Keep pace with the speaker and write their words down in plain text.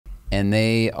and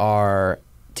they are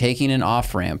taking an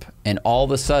off-ramp, and all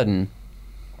of a sudden,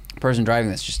 the person driving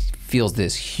this just feels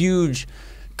this huge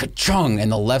ka-chung,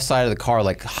 and the left side of the car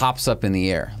like hops up in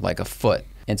the air like a foot.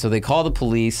 And so they call the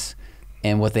police,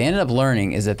 and what they ended up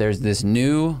learning is that there's this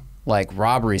new like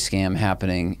robbery scam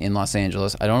happening in Los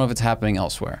Angeles. I don't know if it's happening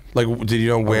elsewhere. Like, did you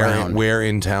know where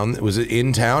in town? Was it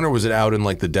in town or was it out in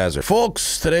like the desert?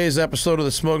 Folks, today's episode of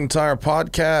the Smoking Tire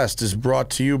Podcast is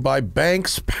brought to you by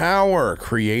Banks Power,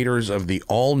 creators of the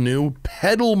all-new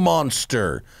Pedal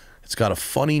Monster. It's got a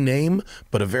funny name,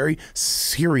 but a very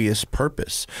serious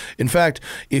purpose. In fact,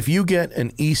 if you get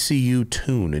an ECU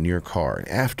tune in your car, an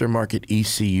aftermarket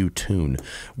ECU tune,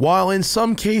 while in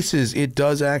some cases it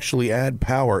does actually add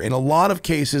power, in a lot of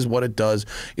cases what it does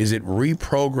is it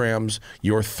reprograms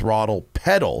your throttle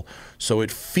pedal so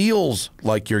it feels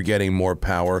like you're getting more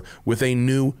power with a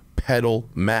new pedal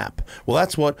map. Well,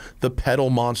 that's what the Pedal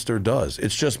Monster does.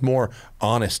 It's just more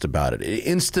honest about it. It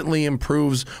instantly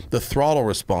improves the throttle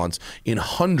response in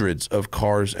hundreds of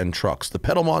cars and trucks. The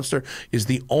Pedal Monster is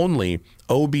the only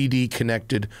OBD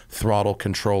connected throttle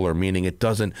controller, meaning it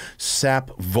doesn't sap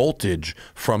voltage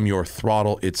from your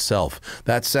throttle itself.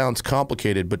 That sounds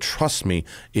complicated, but trust me,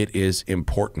 it is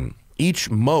important.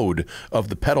 Each mode of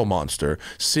the Pedal Monster,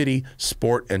 City,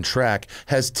 Sport, and Track,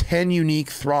 has 10 unique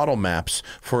throttle maps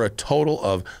for a total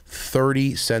of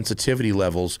 30 sensitivity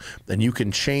levels, and you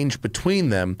can change between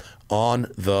them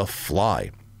on the fly.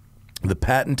 The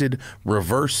patented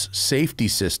reverse safety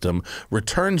system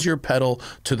returns your pedal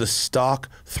to the stock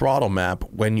throttle map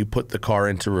when you put the car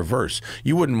into reverse.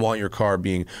 You wouldn't want your car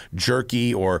being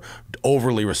jerky or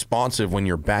overly responsive when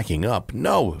you're backing up.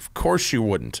 No, of course you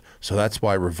wouldn't. So that's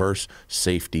why reverse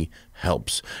safety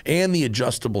helps. And the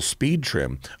adjustable speed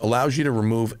trim allows you to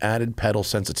remove added pedal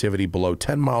sensitivity below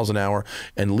 10 miles an hour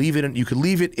and leave it in, you could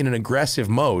leave it in an aggressive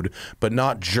mode, but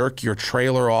not jerk your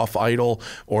trailer off idle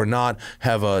or not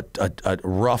have a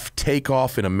rough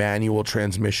takeoff in a manual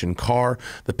transmission car.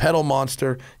 The Pedal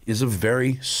Monster is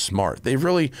very smart. They've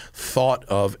really thought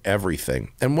of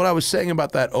everything. And what I was saying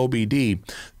about that OBD,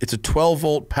 it's a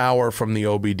 12-volt power from the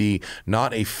OBD,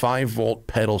 not a 5-volt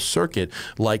pedal circuit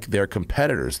like their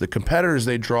competitors. The competitors,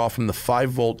 they draw from the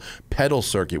 5-volt pedal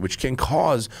circuit, which can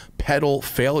cause pedal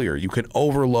failure. You can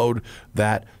overload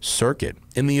that circuit.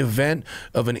 In the event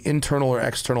of an internal or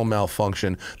external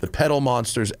malfunction, the Pedal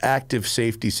Monster's active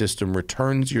safety system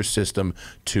returns your system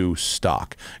to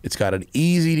stock. It's got an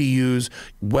easy-to-use,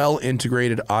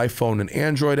 well-integrated iPhone and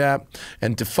Android app,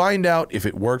 and to find out if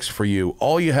it works for you,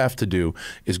 all you have to do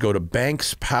is go to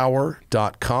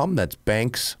bankspower.com. That's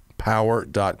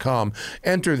bankspower.com.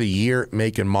 Enter the year,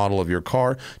 make, and model of your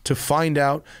car to find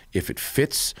out if it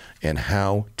fits and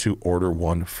how to order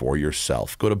one for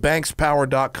yourself. Go to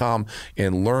bankspower.com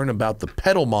and learn about the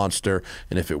Pedal Monster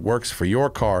and if it works for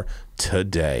your car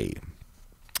today.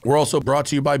 We're also brought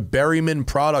to you by Berryman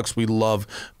Products. We love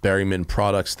Berryman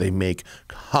Products. They make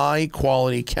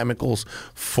high-quality chemicals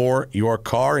for your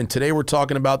car. And today we're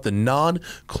talking about the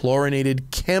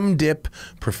non-chlorinated ChemDip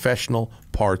Professional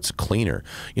Parts Cleaner.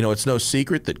 You know, it's no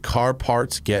secret that car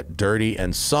parts get dirty,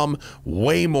 and some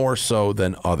way more so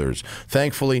than others.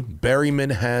 Thankfully,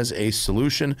 Berryman has a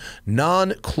solution: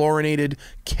 non-chlorinated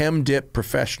ChemDip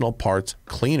Professional Parts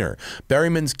Cleaner.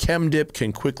 Berryman's ChemDip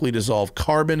can quickly dissolve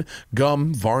carbon,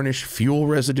 gum, varnish, fuel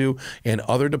residue, and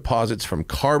other deposits from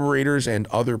carburetors and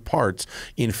other parts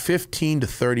in 15 to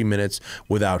 30 minutes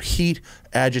without heat,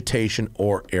 agitation,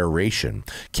 or aeration.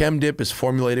 ChemDip is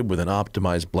formulated with an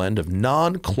optimized blend of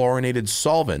non-chlorinated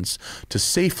solvents to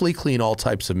safely clean all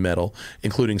types of metal,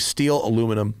 including steel,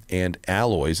 aluminum, and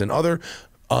alloys. And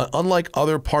unlike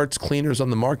other parts cleaners on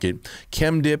the market,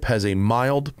 ChemDip has a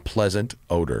mild, pleasant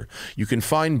odor. You can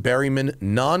find Berryman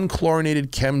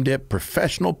non-chlorinated ChemDip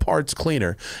Professional Parts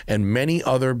Cleaner and many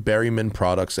other Berryman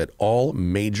products at all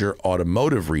major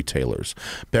automotive retailers.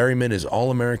 Berryman is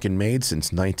all-American made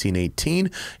since 1918,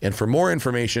 and for more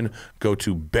information, go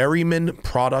to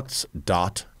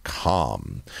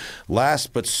berrymanproducts.com.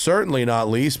 Last but certainly not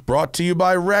least, brought to you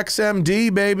by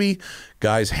RexMD, baby.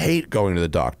 Guys hate going to the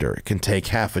doctor. It can take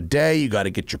half a day. You got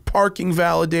to get your parking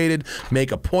validated,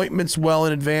 make appointments well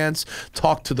in advance,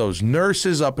 talk to those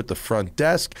nurses up at the front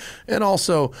desk, and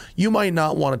also you might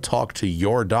not want to talk to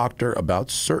your doctor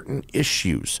about certain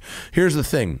issues. Here's the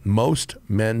thing. Most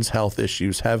men's health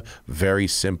issues have very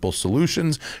simple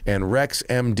solutions, and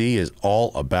RexMD is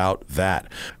all about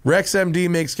that. RexMD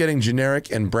makes getting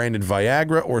generic and branded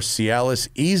Viagra or Cialis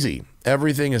easy.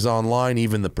 Everything is online,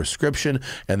 even the prescription,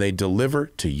 and they deliver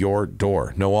to your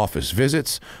door. No office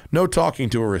visits, no talking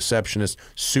to a receptionist.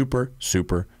 Super,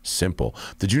 super simple.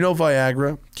 Did you know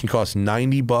Viagra can cost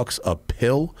 $90 a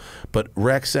pill? But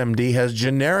Rex MD has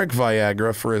generic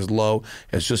Viagra for as low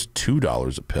as just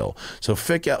 $2 a pill. So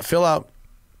fill out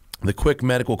the quick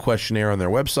medical questionnaire on their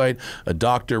website. A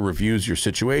doctor reviews your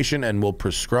situation and will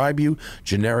prescribe you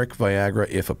generic Viagra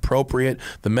if appropriate.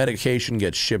 The medication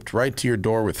gets shipped right to your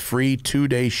door with free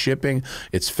 2-day shipping.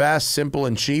 It's fast, simple,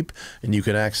 and cheap, and you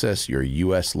can access your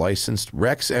U.S. licensed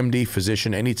Rex MD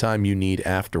physician anytime you need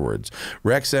afterwards.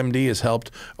 Rex MD has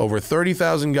helped over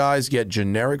 30,000 guys get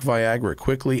generic Viagra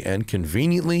quickly and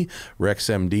conveniently. Rex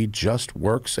MD just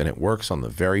works, and it works on the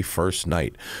very first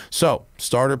night. So,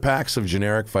 starter packs of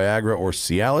generic Viagra or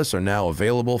Cialis are now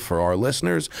available for our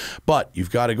listeners, but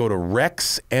you've got to go to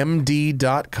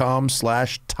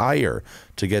rexmd.com/tire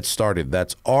to get started.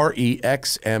 That's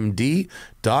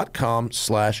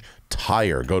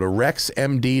rexmd.com/tire. Go to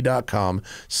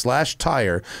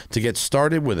rexmd.com/tire to get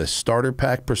started with a starter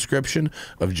pack prescription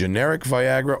of generic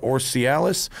Viagra or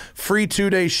Cialis, free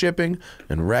 2-day shipping,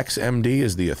 and Rex MD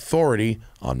is the authority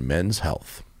on men's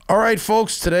health. All right,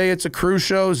 folks, today it's a crew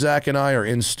show. Zach and I are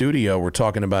in studio. We're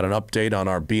talking about an update on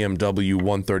our BMW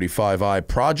 135i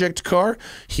project car.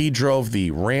 He drove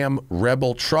the Ram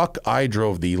Rebel truck. I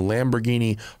drove the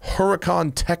Lamborghini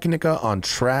Huracan Technica on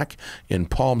track in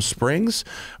Palm Springs.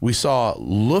 We saw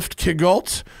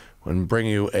Luftgekühlt and bring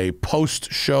you a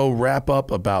post-show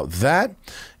wrap-up about that.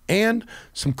 And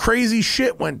some crazy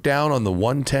shit went down on the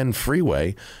 110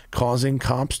 freeway, causing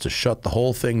cops to shut the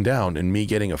whole thing down and me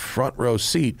getting a front row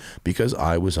seat because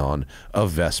I was on a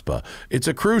Vespa. It's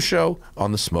a crew show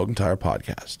on the Smoke and Tire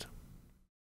podcast.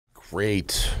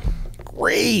 Great.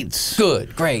 Great.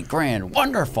 Good, great, grand,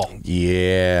 wonderful.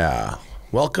 Yeah.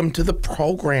 Welcome to the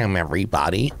program,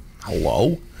 everybody.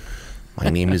 Hello. My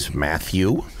name is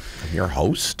Matthew. I'm your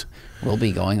host. We'll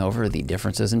be going over the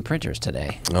differences in printers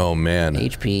today. Oh, man.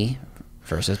 HP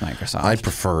versus Microsoft. I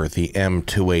prefer the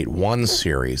M281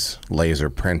 series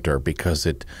laser printer because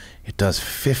it does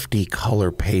 50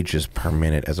 color pages per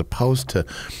minute as opposed to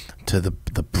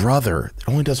the Brother. It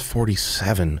only does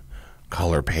 47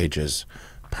 color pages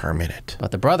per minute. But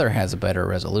the Brother has a better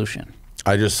resolution.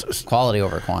 Quality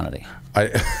over quantity.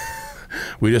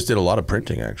 We just did a lot of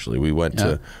printing, actually. We went to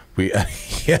our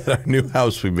new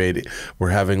house. We're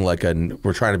having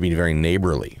we're trying to be very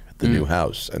neighborly at the new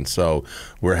house, and so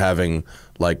we're having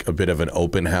like a bit of an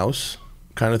open house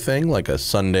kind of thing, like a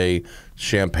Sunday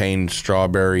champagne,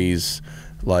 strawberries,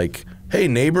 like, hey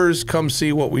neighbors, come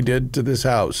see what we did to this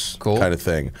house, cool kind of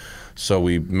thing. So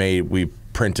we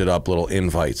printed up little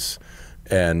invites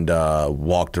and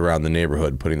walked around the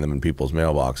neighborhood putting them in people's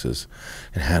mailboxes.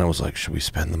 And Hannah was like, should we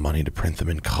spend the money to print them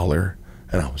in color?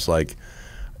 And I was like,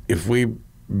 if we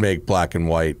make black and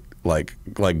white like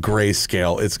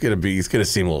grayscale, it's gonna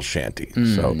seem a little shanty.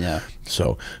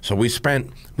 So we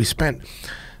spent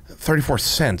 34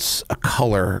 cents a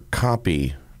color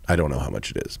copy. I don't know how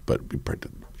much it is, but we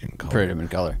printed in color. Printed them in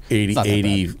color. 80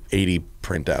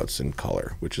 printouts in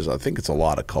color, which is, I think it's a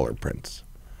lot of color prints.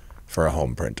 For a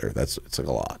home printer, it's like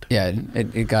a lot. Yeah,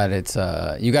 it got its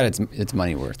its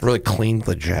money worth. Really cleaned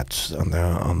the jets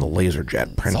on the laser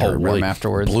jet printer. It's all warm really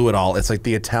afterwards. Blew it all. It's like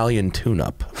the Italian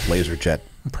tune-up laser jet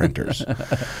printers.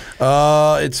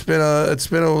 It's been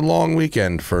a long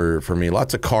weekend for me.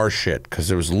 Lots of car shit because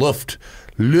there was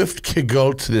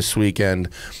Luftgekuhlt this weekend,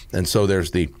 and so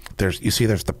there's the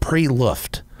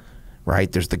pre-Luft,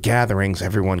 right? There's the gatherings.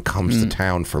 Everyone comes to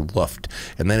town for Luft,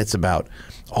 and then it's about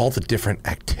all the different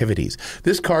activities.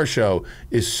 This car show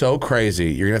is so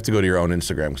crazy. You're gonna have to go to your own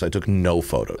Instagram because I took no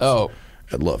photos. Oh,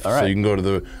 at Luft. All right. So you can go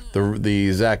to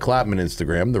the Zack Clapman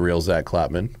Instagram, the real Zack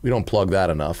Clapman. We don't plug that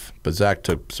enough, but Zack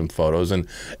took some photos, and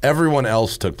everyone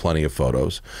else took plenty of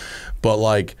photos. But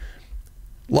like,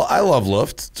 I love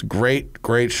Luft. It's a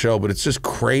great show, but it's just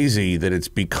crazy that it's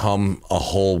become a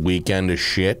whole weekend of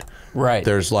shit. Right.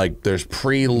 There's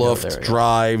pre-Luft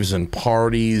drives and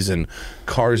parties and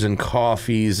cars and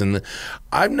coffees, and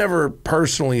I've never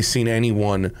personally seen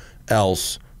anyone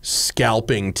else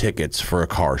scalping tickets for a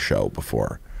car show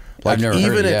before. Like,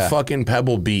 even at fucking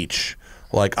Pebble Beach.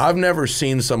 Like, I've never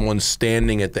seen someone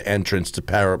standing at the entrance to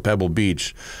Pebble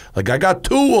Beach. Like, I got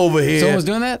two over here. Someone was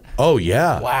doing that? Oh,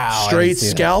 yeah. Wow. Straight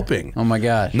scalping. That. Oh, my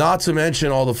gosh. Not to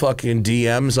mention all the fucking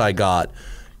DMs I got,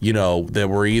 that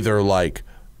were either like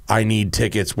I need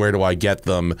tickets. Where do I get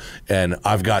them? And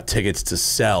I've got tickets to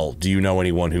sell. Do you know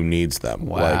anyone who needs them?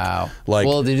 Wow.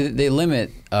 Well, they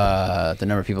limit the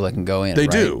number of people that can go in. They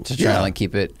right? do. To try to like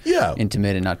keep it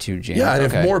intimate and not too jammed. Yeah, and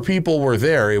if more people were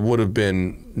there, it would have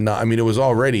been not. I mean, it was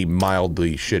already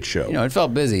mildly shit show. You know, it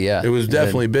felt busy. Yeah, it was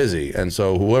definitely busy, and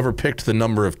so whoever picked the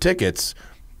number of tickets,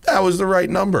 that was the right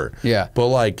number. Yeah, but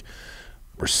like.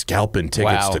 We're scalping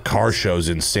tickets to car shows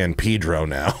in San Pedro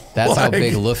now. That's how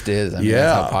big Luft is. I mean,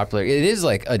 that's how popular. It is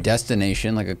like a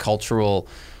destination, like a cultural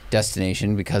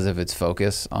destination because of its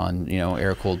focus on, you know,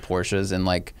 air-cooled Porsches. And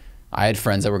like, I had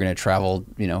friends that were going to travel,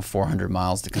 you know, 400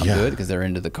 miles to come to it because they're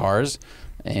into the cars.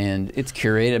 And it's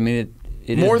curated. I mean,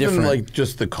 it more is different. than like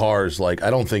just the cars. Like, I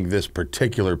don't think this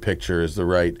particular picture is the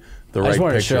right I just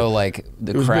wanted picture. to show like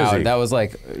the crowd. Busy. That was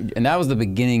like, and that was the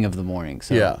beginning of the morning.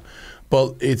 So. Yeah.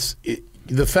 But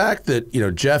the fact that, you know,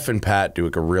 Jeff and Pat do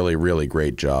a really, really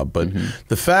great job, but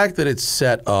the fact that it's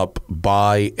set up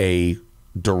by a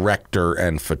director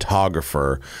and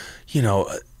photographer, you know,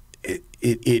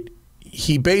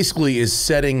 he basically is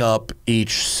setting up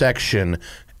each section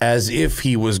as if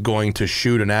he was going to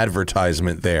shoot an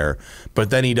advertisement there,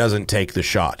 but then he doesn't take the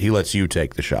shot. He lets you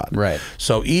take the shot. Right.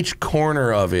 So each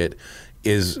corner of it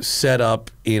is set up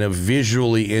in a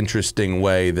visually interesting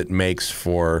way that makes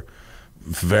for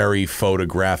very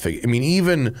photographic. I mean,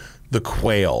 even the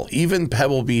Quail, even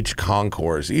Pebble Beach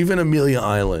Concourse, even Amelia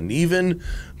Island, even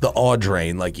the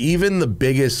Audrain, like even the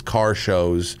biggest car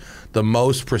shows, the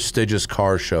most prestigious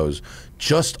car shows,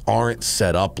 just aren't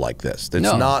set up like this. It's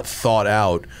not thought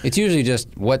out. It's usually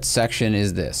just what section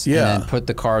is this? Yeah. And then put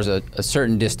the cars a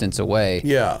certain distance away.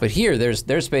 Yeah. But here,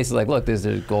 there's spaces like, look, there's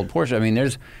the gold Porsche. I mean,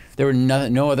 there were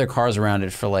no other cars around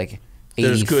it for like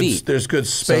 80 feet. There's good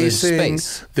spacing.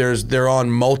 So they're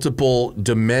on multiple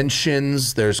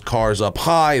dimensions. There's cars up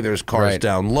high. There's cars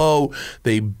down low.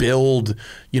 They build,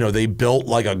 you know, they built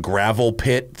like a gravel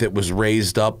pit that was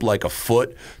raised up like a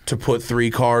foot to put 3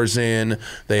 cars in.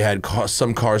 They had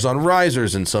some cars on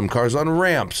risers and some cars on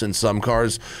ramps and some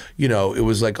cars, you know, it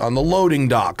was like on the loading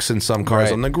docks and some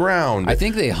cars on the ground. I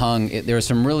think they hung, there were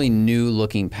some really new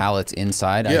looking pallets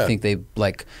inside. I think they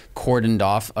like cordoned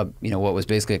off, you know, what was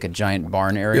basically like a giant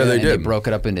barn area. Yeah, they broke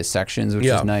it up into sections, which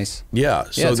is nice. Yeah,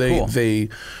 so cool.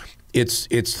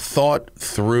 It's thought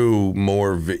through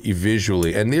more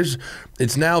visually, and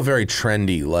it's now very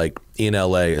trendy, like in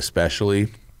LA especially,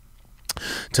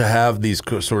 to have these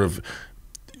sort of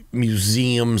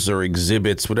museums or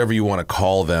exhibits, whatever you want to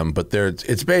call them, but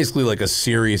it's basically like a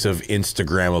series of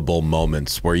Instagrammable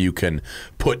moments where you can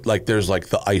put, like, there's like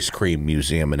the ice cream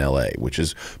museum in LA, which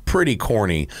is pretty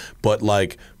corny, but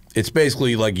like it's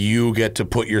basically like you get to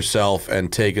put yourself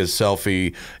and take a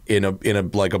selfie in a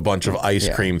like a bunch of ice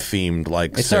cream themed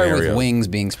like it started with wings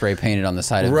being spray painted on the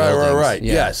side of buildings. Right.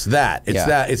 Yeah. Yes, that. It's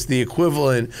that. It's the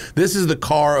equivalent. This is the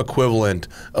car equivalent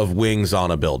of wings on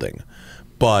a building,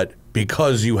 but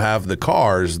because you have the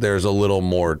cars, there's a little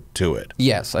more to it.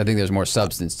 Yes, I think there's more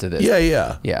substance to this.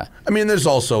 Yeah. I mean, there's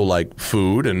also like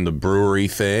food and the brewery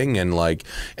thing, and like,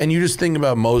 and you just think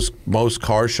about most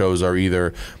car shows are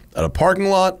either at a parking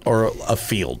lot or a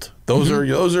field. Those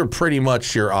are pretty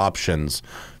much your options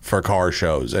for car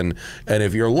shows, and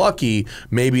if you're lucky,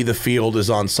 maybe the field is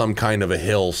on some kind of a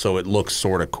hill, so it looks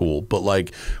sort of cool. But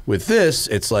like with this,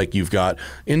 it's like you've got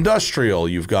industrial,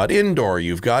 you've got indoor,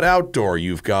 you've got outdoor,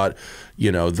 you've got,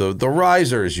 you know, the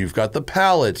risers, you've got the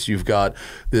pallets, you've got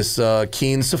this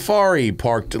Keen Safari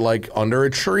parked like under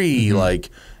a tree, like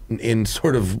in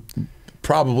sort of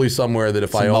probably somewhere that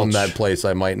if I owned that place,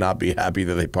 I might not be happy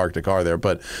that they parked a car there,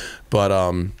 but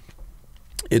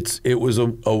it was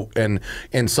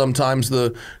and sometimes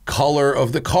the color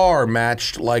of the car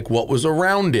matched like what was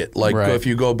around it. Like if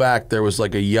you go back, there was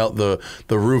like the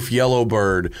roof yellow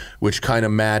bird, which kind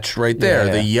of matched right there.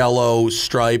 The yellow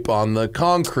stripe on the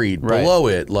concrete below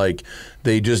it. Like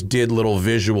they just did little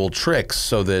visual tricks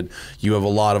so that you have a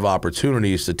lot of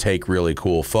opportunities to take really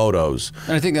cool photos.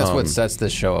 And I think that's what sets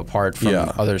this show apart from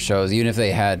other shows. Even if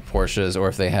they had Porsches or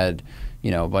if they had,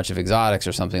 you know, a bunch of exotics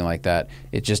or something like that,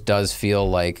 it just does feel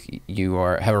like you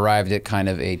have arrived at kind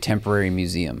of a temporary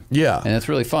museum. Yeah. And it's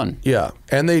really fun. Yeah.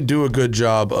 And they do a good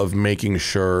job of making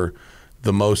sure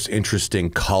the most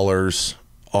interesting colors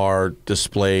are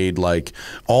displayed. Like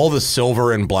all the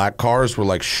silver and black cars were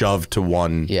like shoved to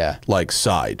one like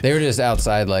side. They were just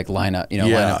outside, like line up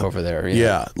over there.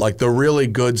 Yeah. Like the really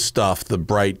good stuff, the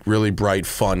really bright,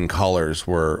 fun colors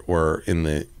were in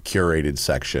the curated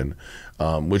section.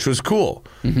 Which was cool.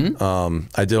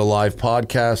 I did a live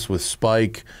podcast with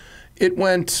Spike. It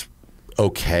went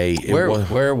okay.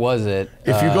 Where was it?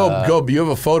 If you go, you have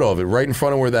a photo of it right in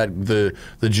front of where the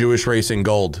Jewish Racing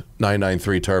Gold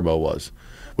 993 Turbo was,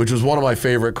 which was one of my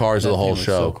favorite cars of the whole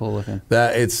show. So cool looking.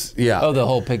 Oh, the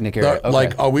whole picnic area. Okay.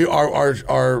 Like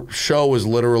our show was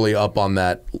literally up on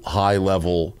that high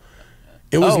level.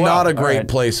 It was not a great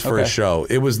place for a show.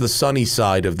 It was the sunny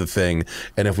side of the thing,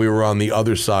 and if we were on the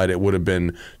other side, it would have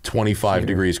been 25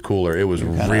 degrees cooler. It was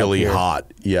really hot,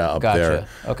 up there.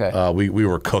 Okay. We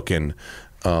were cooking,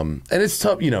 and it's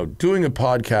tough, you know, doing a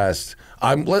podcast.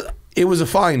 It was a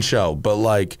fine show, but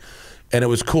like, and it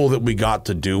was cool that we got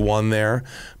to do one there,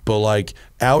 but like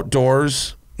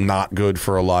outdoors, not good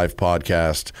for a live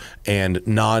podcast, and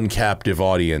non-captive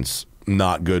audience,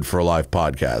 not good for a live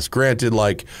podcast. Granted,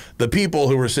 like the people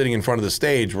who were sitting in front of the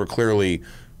stage were clearly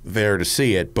there to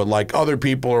see it, but like other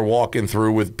people are walking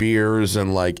through with beers,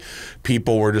 and like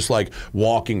people were just like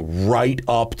walking right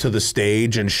up to the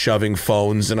stage and shoving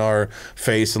phones in our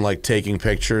face and like taking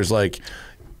pictures. Like,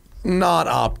 not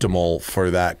optimal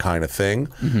for that kind of thing.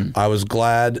 I was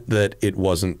glad that it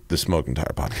wasn't the Smoking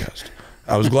Tire podcast.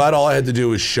 I was glad all I had to do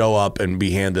was show up and be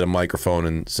handed a microphone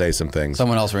and say some things.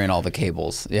 Someone else ran all the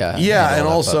cables. Yeah. Yeah, and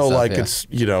also like it's,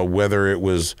 you know, whether it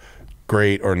was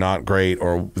great or not great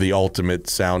or the ultimate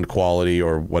sound quality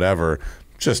or whatever,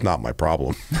 just not my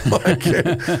problem. Like,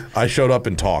 I showed up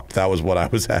and talked. That was what I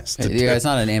was asked to do. Yeah, it's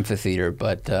not an amphitheater,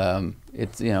 but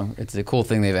it's, you know, it's a cool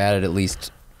thing they've added at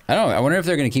least. I don't know. I wonder if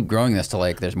they're going to keep growing this to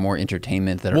like there's more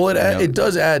entertainment. That it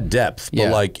does add depth, but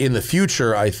like in the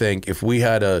future, I think if we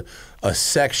had a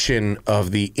section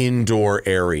of the indoor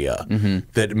area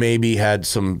that maybe had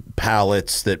some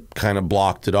pallets that kind of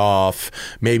blocked it off,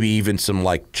 maybe even some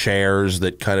like chairs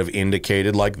that kind of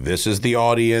indicated like this is the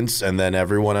audience, and then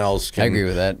everyone else can I agree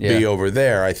with that. be over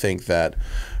there. I think that,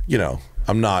 you know,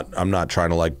 I'm not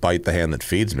trying to like bite the hand that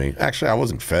feeds me. Actually, I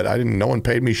wasn't fed. No one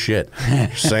paid me shit.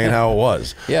 Just saying how it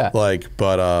was. Yeah. Like,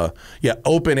 but yeah,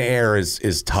 open air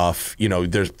is tough. You know,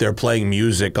 they're playing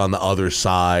music on the other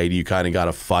side. You kind of got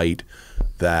to fight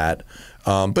that.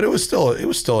 But it was still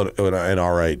an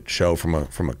all right show from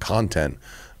a content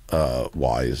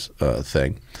wise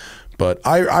thing. But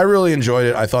I really enjoyed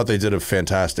it. I thought they did a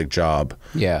fantastic job.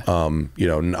 Yeah. You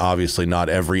know, obviously not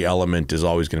every element is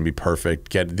always going to be perfect.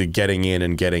 Getting in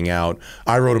and getting out.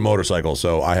 I rode a motorcycle,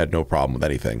 so I had no problem with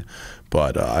anything.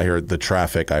 But I heard the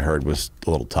traffic was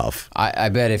a little tough. I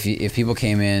bet if people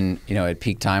came in, you know, at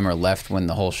peak time or left when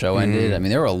the whole show ended, I mean,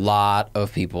 there were a lot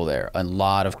of people there, a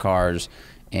lot of cars.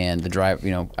 And the drive,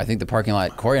 you know, I think the parking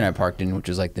lot Corey and I parked in, which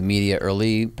was like the media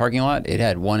early parking lot, it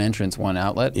had one entrance, one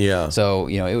outlet. Yeah. So,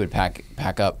 you know, it would pack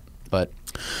up. But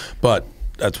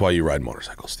that's why you ride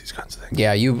motorcycles, these kinds of things.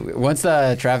 Yeah, once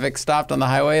the traffic stopped on the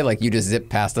highway, like you just zipped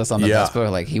past us on the Vespa,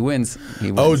 like he wins.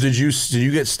 Oh, did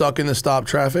you get stuck in the stop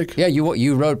traffic? Yeah,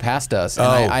 you rode past us. And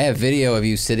I have video of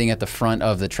you sitting at the front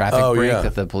of the traffic brake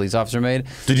that the police officer made.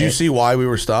 Did you see why we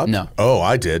were stopped? No. Oh,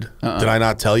 I did. Did I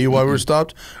not tell you why we were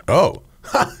stopped? Oh.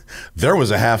 There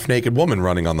was a half-naked woman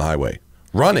running on the highway.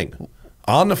 Running.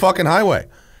 On the fucking highway.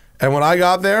 And when I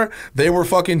got there, they were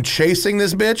fucking chasing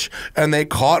this bitch, and they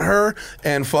caught her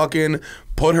and fucking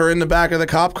put her in the back of the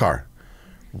cop car.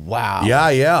 Wow.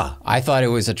 Yeah. I thought it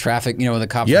was a traffic, you know, when the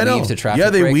cops weave to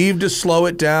traffic they break. weave to slow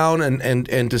it down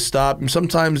and to stop. And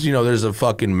sometimes, you know, there's a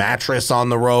fucking mattress on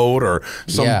the road or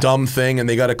some dumb thing, and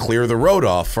they got to clear the road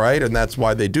off, right? And that's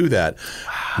why they do that.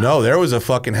 No, there was a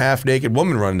fucking half-naked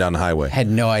woman running down the highway. Had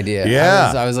no idea.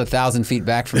 Yeah. I was 1,000 feet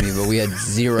back from you, but we had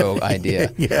zero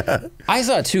idea. Yeah. I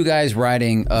saw two guys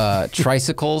riding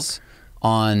tricycles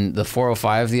on the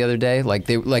 405 the other day. Like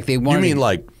they wanted. You mean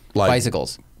like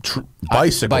bicycles?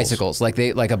 Bicycles, like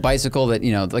a bicycle that,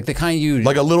 you know, like the kind you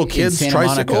like a little kid's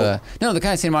tricycle. No, the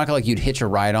kind of Santa Monica like you'd hitch a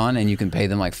ride on and you can pay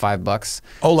them like $5.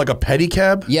 Oh, like a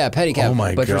pedicab? Yeah, pedicab. Oh my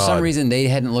God! But for some reason they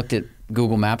hadn't looked at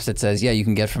Google Maps that says, yeah, you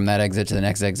can get from that exit to the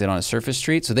next exit on a surface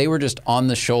street. So they were just on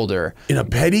the shoulder in a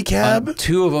pedicab.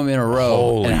 Two of them in a row.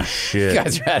 Holy shit! You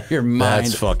guys are out of your mind.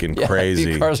 That's fucking crazy.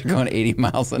 These cars are going 80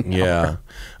 miles an hour.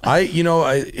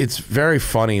 Yeah, it's very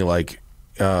funny. Like.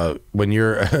 When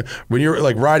you're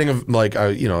like riding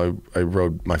you know, I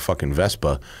rode my fucking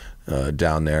Vespa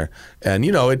down there, and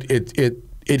you know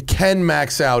it can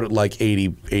max out at like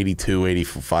 80, 82,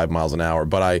 85 miles an hour,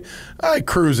 but I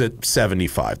cruise at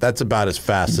 75. That's about as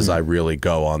fast as I really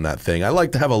go on that thing. I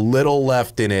like to have a little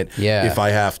left in it if I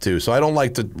have to, so I don't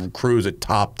like to cruise at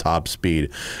top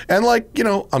speed. And like, you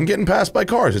know, I'm getting passed by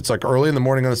cars. It's like early in the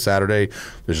morning on a Saturday.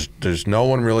 There's no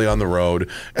one really on the road,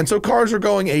 and so cars are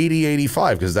going 80,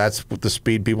 85 because that's what the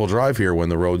speed people drive here when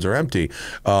the roads are empty.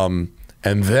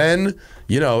 And then,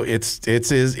 you know, it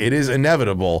is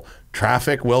inevitable.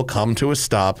 traffic will come to a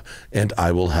stop, and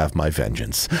I will have my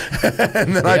vengeance.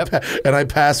 And then I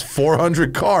passed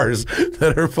 400 cars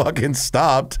that are fucking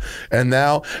stopped. And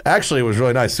now, actually, it was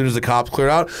really nice. As soon as the cops cleared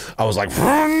out, I was like,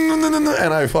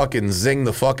 and I fucking zinged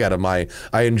the fuck out of I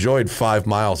enjoyed 5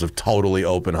 miles of totally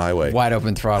open highway. Wide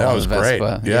open throttle. That was great.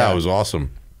 Yeah, it was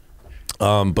awesome.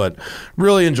 But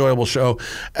really enjoyable show.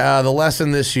 The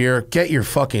lesson this year: get your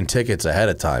fucking tickets ahead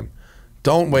of time.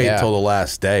 Don't wait until the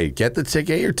last day. Get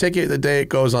your ticket the day it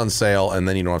goes on sale, and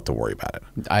then you don't have to worry about it.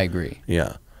 I agree.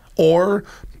 Yeah. Or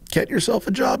get yourself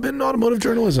a job in automotive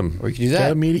journalism. Or you can do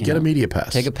that. Get a media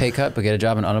pass. Take a pay cut, but get a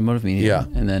job in automotive media.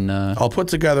 Yeah. And then I'll put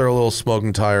together a little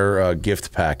Smoking Tire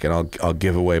gift pack, and I'll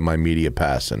give away my media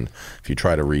pass. And if you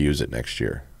try to reuse it next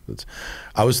year.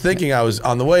 I was thinking, I was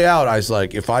on the way out, I was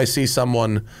like, if I see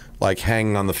someone like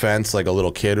hanging on the fence, like a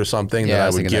little kid or something, then I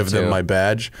would give them my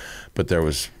badge. But there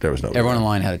was no. Everyone in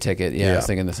line had a ticket. Yeah, I was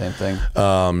thinking the same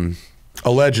thing.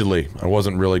 Allegedly, I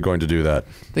wasn't really going to do that.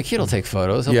 The kid will take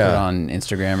photos. He'll put it on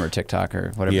Instagram or TikTok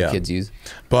or whatever kids use.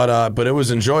 But it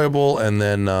was enjoyable, and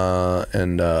then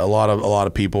a lot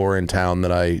of people were in town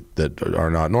that are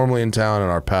not normally in town.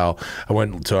 And I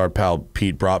went to our pal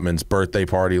Pete Brotman's birthday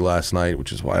party last night,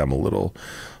 which is why I'm a little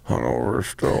hungover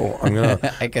still.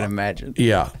 I can imagine.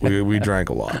 Yeah, we drank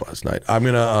a lot last night. I'm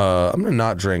gonna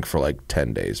not drink for like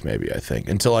 10 days maybe, I think,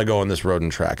 until I go on this road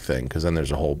and track thing, because then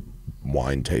there's a whole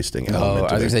wine tasting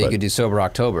element. I was gonna say you could do sober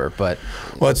October, but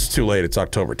it's too late. It's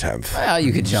October 10th. Well,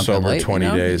 you could jump sober in late,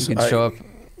 20 days. You could show up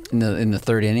in the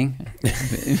third inning,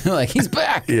 like he's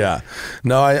back. Yeah,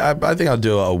 no, I think I'll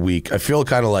do a week. I feel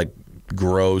kind of like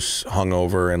gross,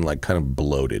 hungover, and like kind of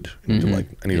bloated. I need to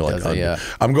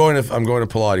I'm going to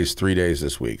Pilates 3 days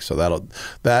this week, so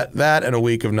that and a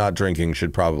week of not drinking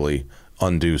should probably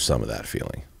undo some of that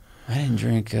feeling. I didn't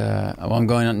drink. Well, I'm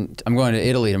going to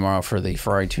Italy tomorrow for the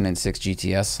Ferrari 296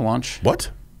 GTS launch.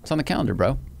 What? It's on the calendar,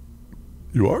 bro.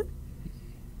 You are?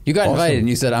 You got invited and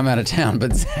you said I'm out of town,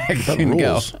 but Zach didn't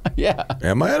go. Yeah.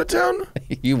 Am I out of town?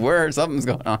 You were. Something's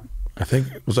going on. I think,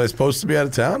 was I supposed to be out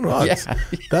of town? Well,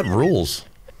 that rules.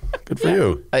 Good for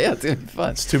you. Yeah, it's gonna be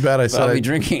fun. It's too bad I said I'll be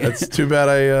drinking. It's too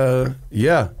bad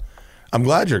yeah. I'm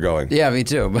glad you're going. Yeah, me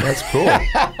too. That's cool.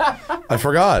 I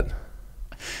forgot.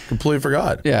 Completely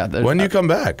forgot. Yeah. When do you come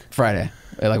back? Friday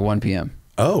at like 1 p.m.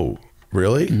 Oh,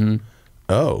 really? Mm-hmm.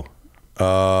 Oh.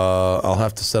 I'll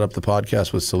have to set up the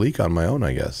podcast with Salik on my own,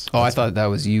 I guess. Oh, I thought that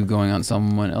was you going on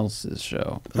someone else's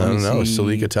show. I don't know.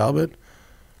 Salika Talbot?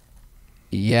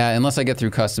 Yeah, unless I get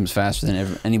through customs faster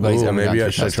than anybody's ever maybe gone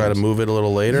I should customs. try to move it a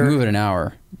little later. If you move it an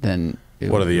hour, then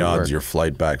what are the odds your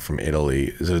flight back from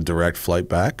Italy? Is it a direct flight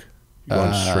back? You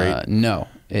going straight? No,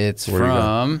 it's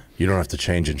from. You don't have to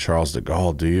change in Charles de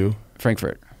Gaulle, do you?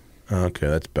 Frankfurt. Okay,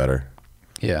 that's better.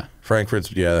 Yeah.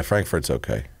 Frankfurt's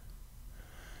okay.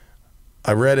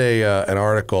 I read an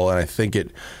article, and I think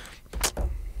it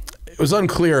was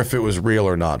unclear if it was real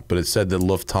or not, but it said that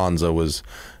Lufthansa was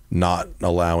not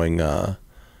allowing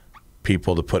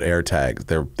people to put AirTags.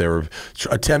 They were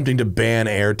attempting to ban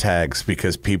AirTags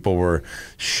because people were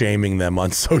shaming them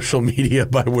on social media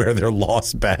by where their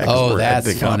lost bags were. Oh,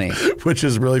 that's funny. Which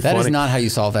is really funny. That is not how you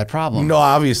solve that problem. No,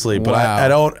 obviously, but wow. I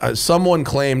don't. Someone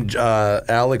claimed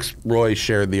Alex Roy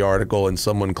shared the article, and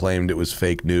someone claimed it was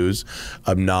fake news.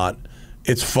 I'm not.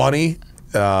 It's funny.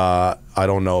 I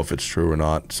don't know if it's true or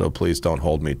not, so please don't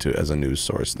hold me to as a news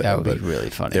source. That would be really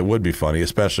funny. It would be funny,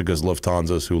 especially because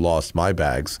Lufthansa's who lost my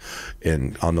bags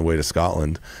on the way to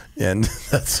Scotland, and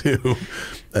that's the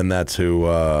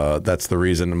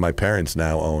reason my parents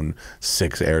now own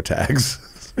 6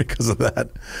 AirTags because of that.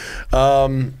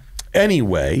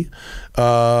 Anyway,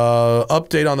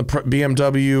 update on the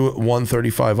BMW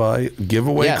 135i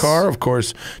giveaway car. Of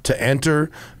course, to enter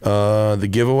the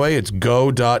giveaway, it's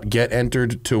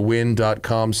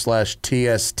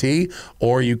go.getenteredtowin.com/TST,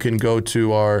 or you can go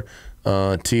to our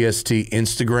TST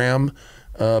Instagram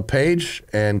page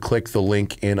and click the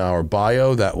link in our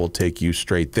bio. That will take you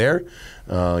straight there.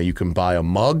 You can buy a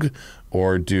mug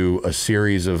or do a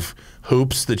series of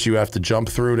hoops that you have to jump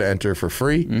through to enter for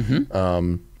free.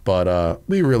 Mm-hmm. But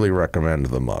we really recommend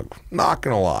the mug. Not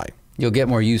going to lie. You'll get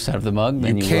more use out of the mug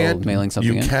than you will mailing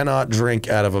something in. You cannot drink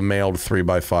out of a mailed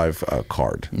 3x5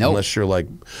 card. Nope. Unless you're like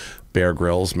Bear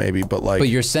Grylls maybe. But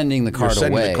you're sending the card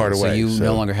away. So you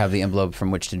no longer have the envelope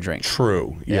from which to drink.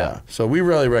 True. Yeah. So we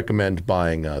really recommend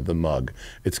buying the mug.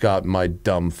 It's got my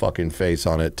dumb fucking face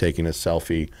on it, taking a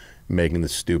selfie, making the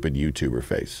stupid YouTuber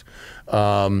face.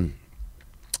 As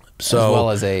well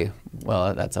as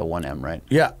that's a 1M, right?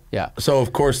 Yeah. Yeah. So,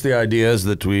 of course, the idea is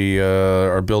that we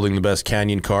are building the best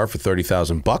Canyon car for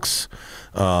 $30,000 bucks.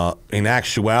 In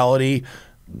actuality,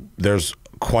 there's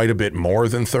quite a bit more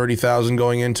than 30,000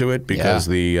 going into it because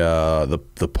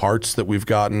the parts that we've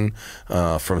gotten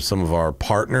from some of our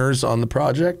partners on the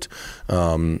project,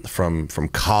 from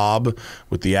Cobb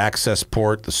with the access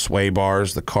port, the sway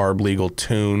bars, the carb legal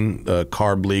tune,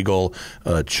 carb legal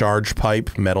charge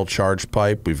pipe, metal charge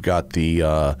pipe. We've got the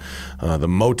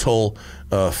Motul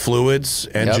fluids,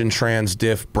 engine, trans,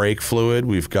 diff, brake fluid.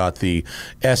 We've got the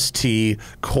ST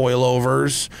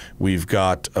coilovers. We've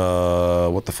got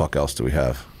what the fuck else do we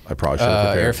have? I probably should have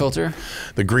prepared. Air filter,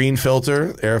 the green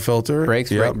filter, air filter,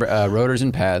 brakes, rotors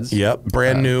and pads. Yep,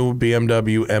 brand new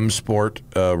BMW M Sport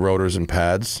rotors and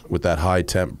pads with that high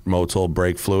temp Motul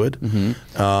brake fluid.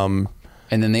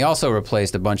 And then they also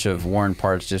replaced a bunch of worn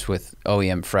parts just with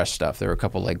OEM fresh stuff. There were a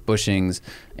couple like bushings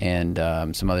and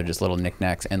some other just little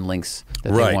knickknacks and links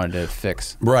that they wanted to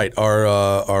fix. Right.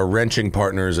 Our wrenching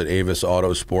partners at Avis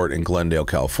Autosport in Glendale,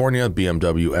 California,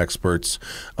 BMW experts.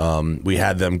 We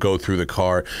had them go through the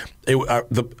car.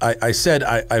 I've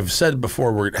said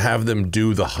before, we're gonna have them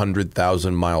do the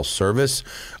 100,000-mile service.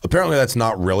 Apparently, that's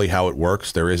not really how it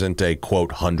works. There isn't a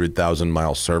quote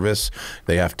 100,000-mile service.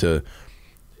 They have to,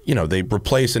 you know, they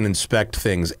replace and inspect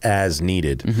things as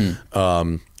needed,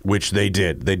 which they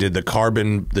did. They did the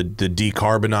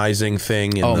decarbonizing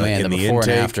thing in the intake. Before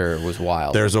and after was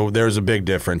wild. There's a big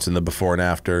difference in the before and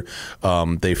after.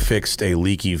 They fixed a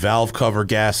leaky valve cover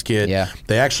gasket. Yeah.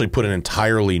 They actually put an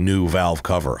entirely new valve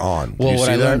cover on. Well, what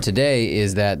I learned today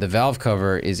is that the valve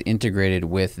cover is integrated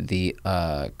with the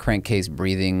crankcase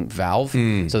breathing valve.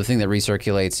 So the thing that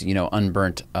recirculates, you know,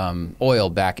 unburnt oil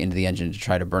back into the engine to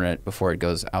try to burn it before it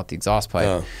goes out the exhaust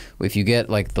pipe. If you get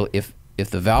like if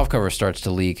the valve cover starts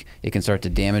to leak, it can start to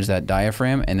damage that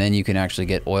diaphragm, and then you can actually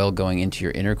get oil going into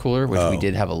your intercooler, which we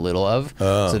did have a little of.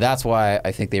 So that's why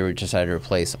I think they decided to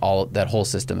replace that whole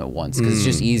system at once, because it's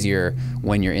just easier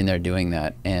when you're in there doing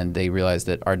that. And they realized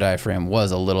that our diaphragm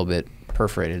was a little bit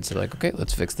perforated, so like, okay,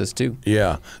 let's fix this too.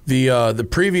 Yeah, the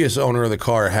previous owner of the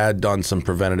car had done some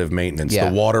preventative maintenance. The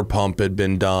water pump had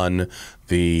been done.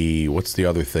 What's the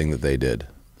other thing that they did?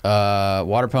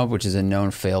 Water pump, which is a known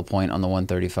fail point on the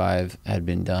 135, had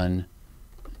been done.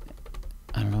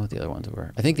 I don't know what the other ones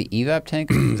were. I think the evap tank,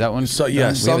 is that one? So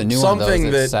yeah, something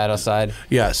that sat outside.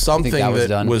 Yeah, something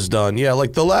that was done. Yeah,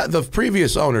 like the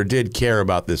previous owner did care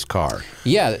about this car.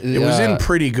 Yeah, it was in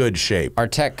pretty good shape. Our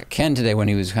tech Ken today, when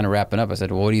he was kind of wrapping up, I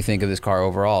said, "Well, what do you think of this car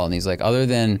overall?" And he's like, "Other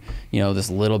than, you know,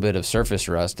 this little bit of surface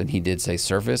rust," and he did say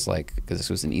surface, like, because this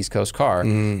was an East Coast car,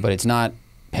 but it's not.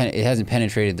 It hasn't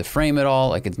penetrated the frame at all.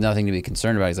 Like, it's nothing to be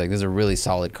concerned about. He's like, this is a really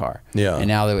solid car. Yeah. And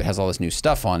now that it has all this new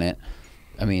stuff on it,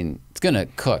 I mean, it's going to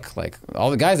cook. Like,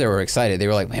 all the guys that were excited, they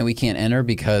were like, man, we can't enter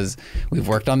because we've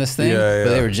worked on this thing. But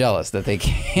they were jealous that they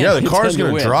can't. Yeah, the car's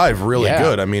going to drive really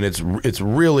good. I mean, it's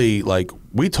really, like,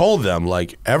 we told them,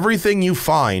 like, everything you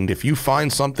find, if you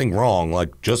find something wrong,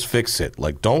 like, just fix it.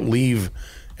 Like, don't leave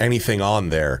anything on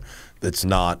there that's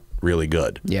not really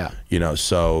good. Yeah. You know,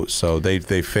 so they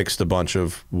fixed a bunch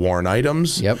of worn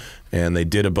items. Yep. And they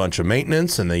did a bunch of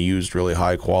maintenance, and they used really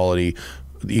high quality,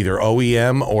 either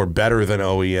OEM or better than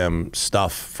OEM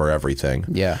stuff for everything.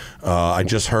 Yeah. I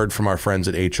just heard from our friends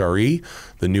at HRE.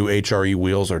 The new HRE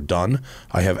wheels are done.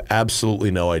 I have absolutely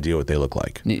no idea what they look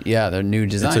like. Yeah, they're new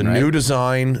design. It's a new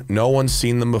design. No one's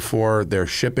seen them before. They're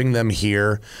shipping them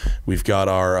here. We've got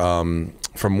our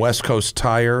from West Coast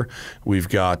Tire, we've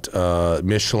got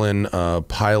Michelin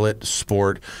Pilot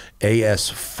Sport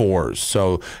AS4s.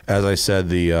 So as I said,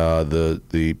 the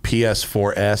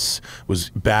PS4S was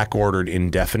back ordered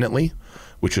indefinitely,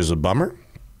 which is a bummer.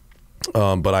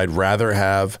 But I'd rather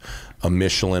have a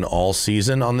Michelin all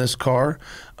season on this car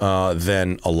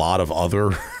than a lot of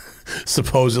other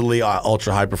supposedly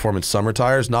ultra high performance summer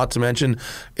tires. Not to mention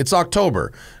it's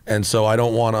October, and so I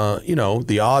don't want to. You know,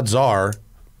 the odds are,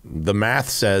 the math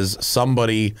says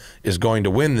somebody is going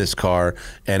to win this car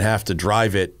and have to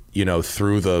drive it, you know,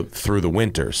 through the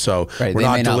winter. So we're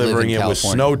not delivering it with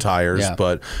snow tires,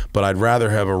 but I'd rather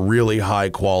have a really high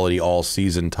quality all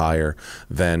season tire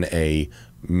than a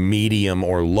medium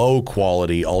or low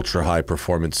quality ultra high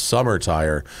performance summer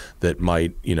tire that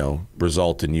might, you know,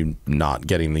 result in you not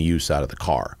getting the use out of the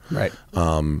car. Right.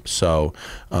 So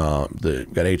got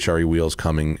HRE wheels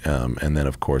coming, and then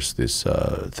of course this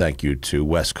thank you to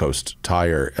West Coast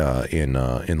Tire in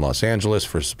Los Angeles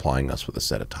for supplying us with a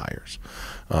set of tires.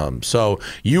 So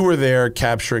you were there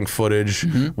capturing footage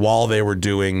while they were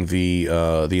doing the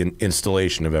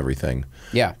installation of everything.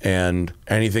 Yeah. And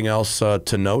anything else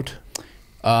to note?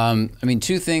 I mean,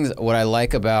 two things. What I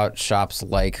like about shops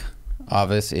like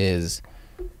Avis is,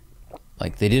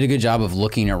 like they did a good job of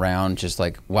looking around, just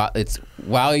like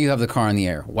while you have the car in the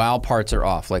air, while parts are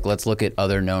off. Like let's look at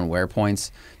other known wear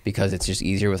points because it's just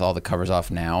easier with all the covers off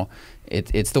now.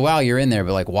 It's the while you're in there,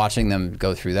 but like watching them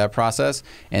go through that process,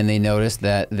 and they noticed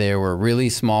that there were really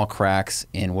small cracks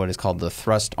in what is called the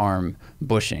thrust arm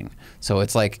bushing. So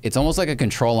it's almost like a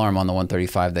control arm on the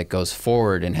 135 that goes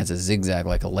forward and has a zigzag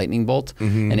like a lightning bolt,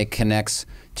 and it connects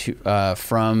to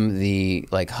from the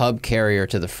like hub carrier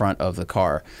to the front of the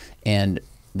car, and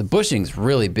the bushing's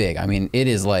really big. I mean, it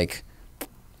is like,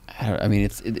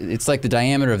 it's like the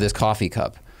diameter of this coffee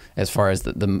cup as far as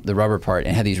the rubber part,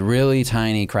 and had these really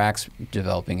tiny cracks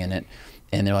developing in it.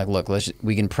 And they're like, look,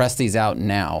 we can press these out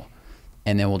now,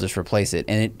 and then we'll just replace it.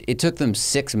 And it took them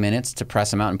 6 minutes to press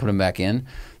them out and put them back in.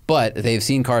 But they've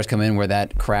seen cars come in where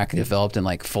that crack developed and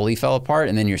like fully fell apart,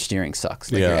 and then your steering sucks.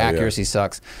 Like your accuracy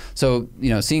sucks. So,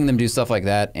 seeing them do stuff like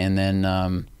that, and then,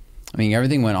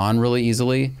 everything went on really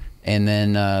easily. And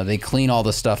then they clean all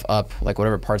the stuff up, like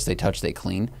whatever parts they touch, they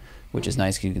clean, which is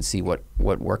nice because you can see what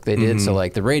work they did. So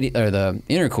like the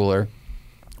intercooler,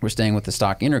 we're staying with the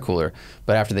stock intercooler,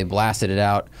 but after they blasted it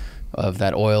out of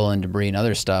that oil and debris and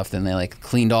other stuff, then they like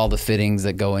cleaned all the fittings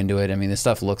that go into it. I mean, this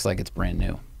stuff looks like it's brand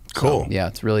new. Cool. So, yeah,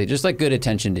 it's really just like good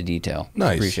attention to detail.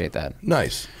 Nice. Appreciate that.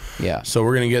 Nice. Yeah. So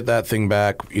we're going to get that thing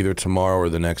back either tomorrow or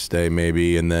the next day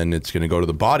maybe, and then it's going to go to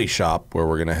the body shop where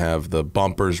we're going to have the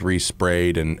bumpers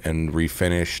resprayed and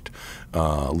refinished,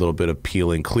 a little bit of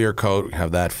peeling clear coat,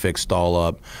 have that fixed all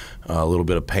up, a little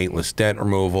bit of paintless dent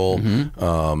removal,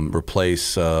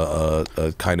 replace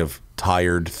a kind of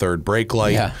tired third brake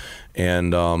light. Yeah.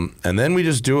 And then we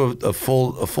just do a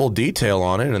full detail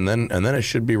on it, and then it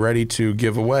should be ready to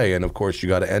give away. And of course, you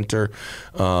got to enter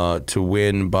to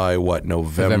win by what,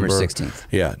 November 16th.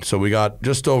 Yeah, so we got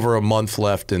just over a month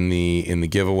left in the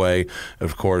giveaway.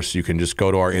 Of course, you can just go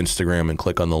to our Instagram and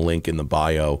click on the link in the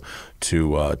bio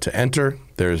to enter.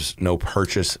 There's no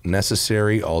purchase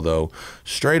necessary, although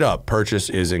straight up purchase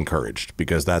is encouraged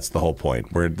because that's the whole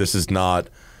point. This is not.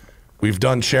 We've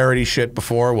done charity shit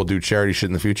before. We'll do charity shit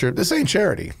in the future. This ain't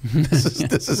charity.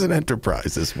 This is an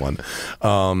enterprise, this one.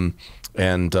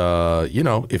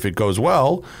 If it goes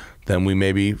well, then we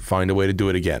maybe find a way to do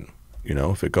it again.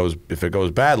 If it goes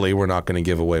badly, we're not going to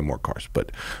give away more cars.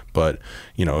 But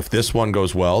if this one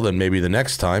goes well, then maybe the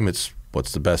next time it's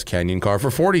what's the best Canyon car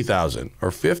for 40,000 or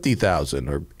 50,000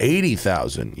 or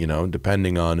 80,000,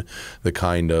 depending on the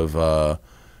kind of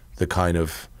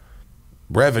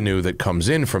revenue that comes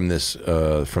in from this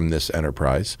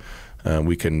enterprise.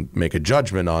 We can make a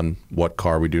judgment on what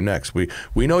car we do next. We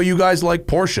know you guys like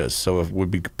Porsches, so it would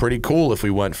be pretty cool if we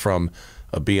went from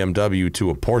a BMW to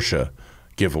a Porsche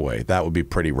giveaway. That would be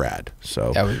pretty rad.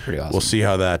 So that would be pretty awesome. We'll see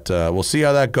how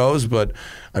that goes. But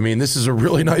I mean, this is a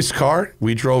really nice car.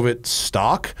 We drove it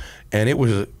stock, and it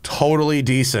was totally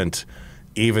decent,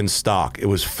 even stock. It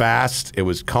was fast. It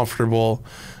was comfortable.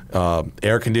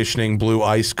 Air conditioning blew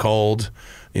ice cold.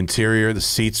 Interior, the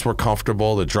seats were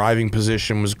comfortable. The driving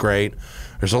position was great.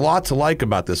 There's a lot to like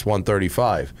about this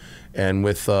 135, and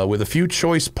with a few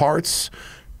choice parts,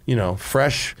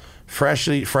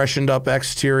 freshly freshened up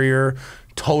exterior,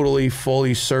 totally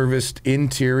fully serviced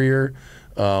interior.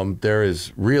 There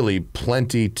is really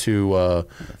plenty to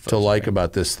like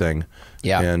about this thing.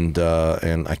 Yeah, and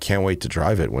I can't wait to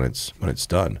drive it when it's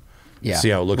done. Yeah. See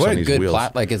how it looks on these wheels.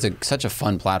 It's such a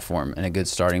fun platform and a good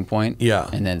starting point. Yeah.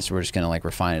 And then we're just gonna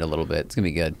refine it a little bit. It's gonna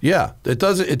be good. Yeah. It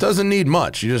doesn't need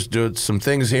much. You just do some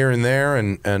things here and there,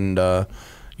 and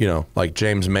like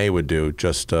James May would do,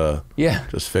 just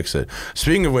fix it.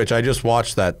 Speaking of which, I just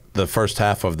watched the first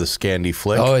half of the Scandi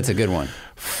flick. Oh, it's a good one.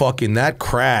 Fucking that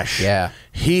crash. Yeah.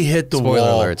 He hit the Spoiler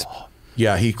wall. alerts.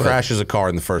 Yeah, he crashes a car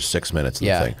in the first 6 minutes of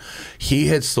the thing. He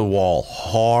hits the wall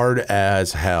hard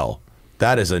as hell.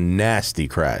 That is a nasty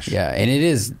crash. Yeah, and it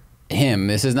is him.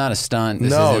 This is not a stunt.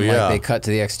 This isn't like they cut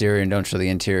to the exterior and don't show the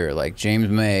interior. Like James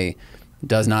May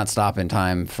does not stop in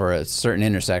time for a certain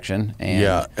intersection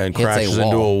and crashes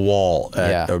into a wall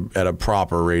at a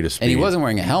proper rate of speed. And he wasn't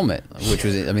wearing a helmet, which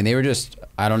was, they were just,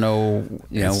 I don't know,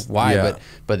 why,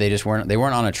 but they just weren't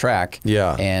on a track.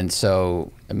 Yeah. And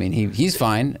so, he's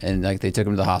fine, and they took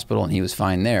him to the hospital and he was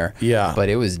fine there. Yeah. But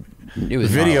it was the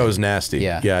video is nasty.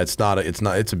 Yeah. Yeah, it's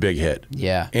a big hit.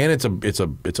 Yeah. And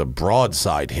it's a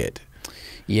broadside hit.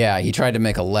 Yeah, he tried to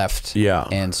make a left. Yeah.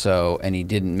 And he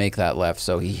didn't make that left,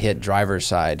 so he hit driver's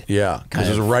side. Yeah, because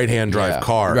it was a right-hand drive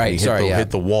car. Right, and he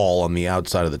hit the wall on the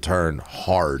outside of the turn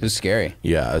hard. It was scary.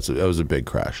 Yeah, it was a big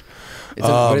crash.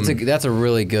 That's a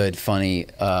really good, funny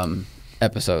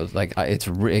episode.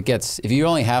 It gets, if you're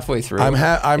only halfway through,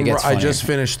 I just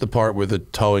finished the part with the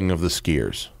towing of the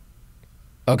skiers.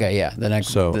 Okay, yeah. The next,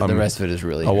 So the rest of it is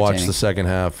really. I'll watch the second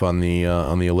half on the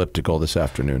elliptical this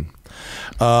afternoon.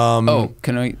 Can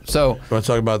we? So you want to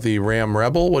talk about the Ram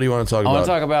Rebel? What do you want to talk about? I want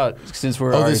to talk about, since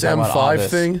we're already this talking about all M5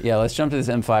 this, thing. Yeah, let's jump to this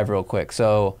M5 real quick.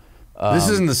 So this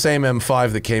isn't the same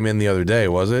M5 that came in the other day,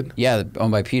 was it? yeah,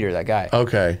 owned by Peter, that guy.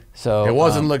 Okay. So it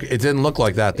wasn't it didn't look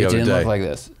like that the other day. It didn't look like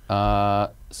this.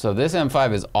 So this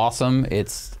M5 is awesome.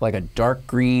 It's like a dark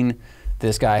green.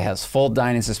 This guy has full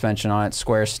dining suspension on it,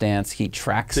 square stance. He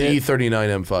tracks it. The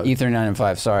E39 M5. E39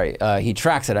 M5, sorry. He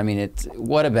tracks it. I mean,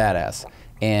 what a badass.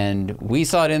 And we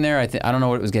saw it in there. I don't know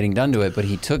what was getting done to it, but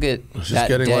he took it just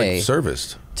getting day like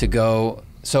serviced to go.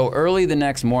 So early the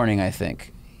next morning, I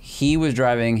think, he was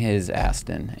driving his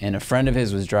Aston, and a friend of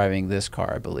his was driving this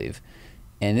car, I believe.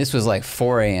 And this was like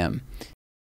 4 a.m.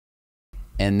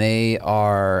 And they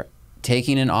are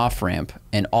taking an off-ramp,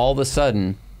 and all of a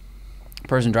sudden, the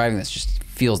person driving this just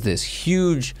feels this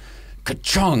huge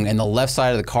ka-chung, and the left side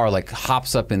of the car like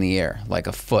hops up in the air like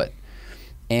a foot.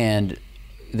 And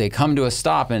they come to a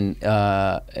stop, or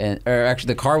actually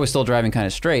the car was still driving kind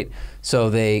of straight, so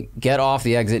they get off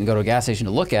the exit and go to a gas station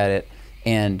to look at it.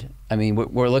 And I mean,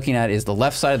 what we're looking at is the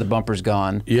left side of the bumper's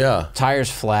gone. Yeah. Tires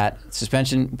flat,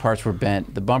 suspension parts were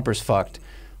bent, the bumper's fucked.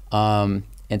 And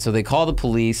so they call the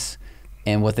police,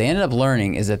 and what they ended up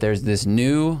learning is that there's this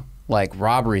new like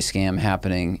robbery scam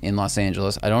happening in Los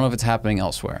Angeles. I don't know if it's happening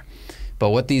elsewhere, but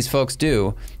what these folks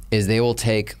do is they will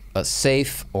take a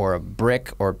safe or a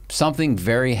brick or something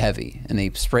very heavy, and they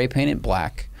spray paint it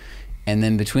black, and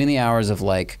then between the hours of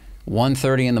like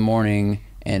 1:30 in the morning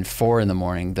and 4 in the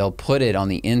morning, they'll put it on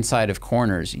the inside of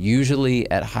corners, usually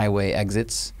at highway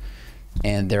exits,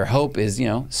 and their hope is, you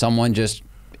know, someone just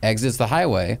exits the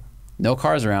highway, no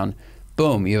cars around,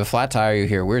 boom, you have a flat tire, you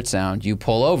hear a weird sound, you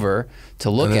pull over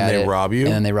to look at it. And then they rob you?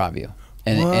 And then they rob you.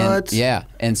 And, what? And, yeah.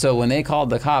 And so when they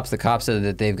called the cops said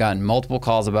that they've gotten multiple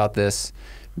calls about this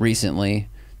recently.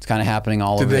 It's kind of happening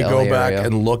all over the LA area. Did they go back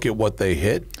and look at what they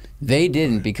hit? They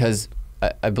didn't, because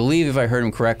I believe, if I heard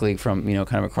him correctly from, you know,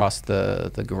 kind of across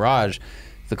the garage,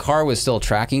 the car was still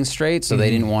tracking straight, so they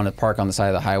didn't want to park on the side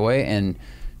of the highway. And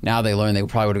now they learned they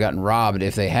probably would have gotten robbed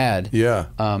if they had. Yeah.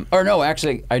 Or no,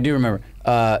 actually, I do remember.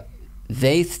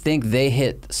 They think they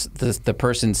hit the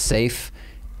person's safe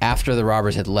after the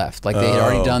robbers had left. Like, they had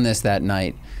already done this that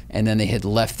night, and then they had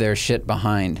left their shit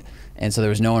behind, and so there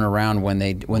was no one around when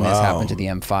this happened to the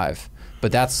M5.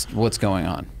 But that's what's going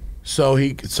on. So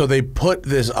they put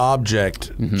this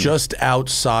object just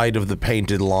outside of the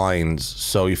painted lines,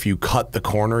 so if you cut the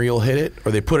corner, you'll hit it,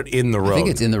 or they put it in the road? I think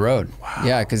it's in the road. Wow.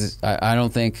 Yeah, because I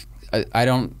don't think. I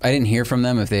didn't hear from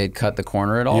them if they had cut the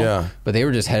corner at all. Yeah. But they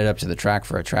were just headed up to the track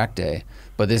for a track day.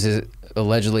 But this is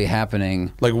allegedly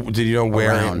happening. Like, did you know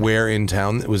where in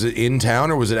town? Was it in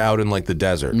town, or was it out in like the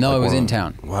desert? No, like, it was in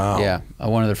town. Wow. Yeah,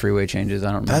 one of the freeway changes.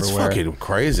 I don't remember where. That's fucking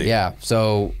crazy. Yeah.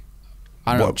 So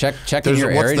I don't know. Check in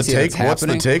your area to see what's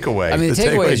happening. What's the takeaway? I mean, the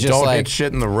takeaway is just don't like, hit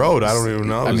shit in the road. I don't even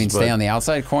know. I mean, stay on the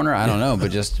outside corner. I don't know,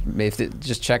 but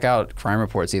just check out crime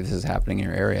reports. See if this is happening in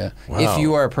your area. Wow. If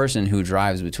you are a person who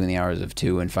drives between the hours of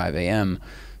 2 and 5 a.m.,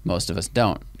 most of us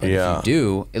don't. But if you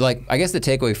do, like, I guess the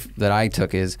takeaway that I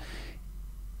took is,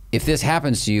 if this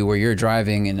happens to you where you're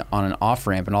driving on an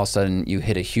off-ramp and all of a sudden you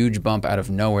hit a huge bump out of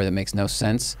nowhere that makes no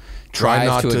sense,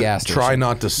 drive to a gas station. Try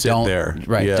not to sit there.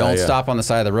 Right. Don't stop on the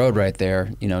side of the road right there.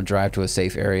 You know, drive to a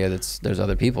safe area there's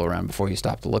other people around before you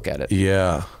stop to look at it.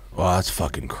 Yeah. Wow, that's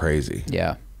fucking crazy.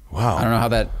 Yeah. Wow. I don't know how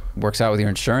that works out with your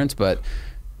insurance, but,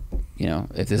 you know,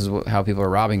 if this is how people are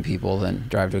robbing people, then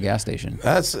drive to a gas station.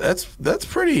 That's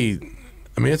pretty...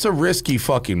 I mean, it's a risky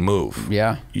fucking move.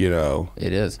 Yeah. You know?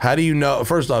 It is. How do you know,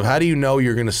 first off, how do you know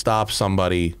you're going to stop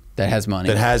somebody that has money,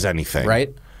 that has anything?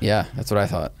 Right? Yeah, that's what I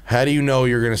thought. How do you know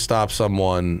you're going to stop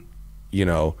someone, you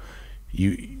know,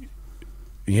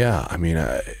 yeah, I mean,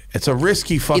 it's a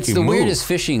risky fucking move. It's the weirdest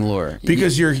fishing lure.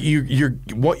 Because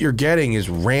what you're getting is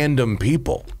random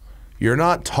people. You're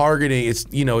not targeting,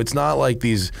 it's not like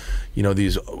these,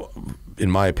 in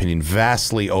my opinion,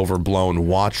 vastly overblown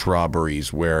watch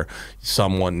robberies where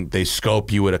they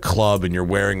scope you at a club and you're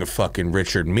wearing a fucking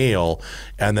Richard Mille,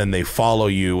 and then they follow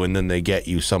you and then they get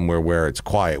you somewhere where it's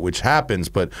quiet, which happens,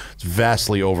 but it's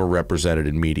vastly overrepresented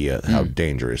in media how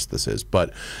dangerous this is.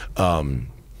 But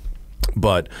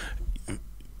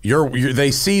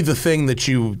they see the thing that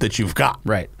you've got.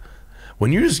 Right.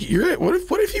 When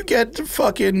what if you get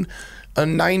fucking a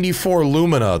 94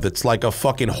 Lumina that's like a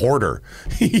fucking hoarder,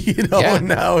 you know?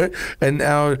 Yeah. And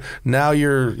now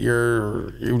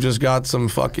you've just got some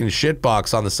fucking shit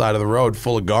box on the side of the road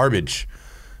full of garbage.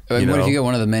 What if you get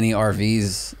one of the many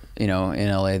RVs you know,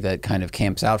 in LA that kind of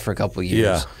camps out for a couple of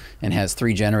years and has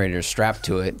 3 generators strapped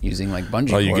to it using like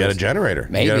bungee cords. Oh, you get a generator.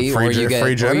 Maybe, you get a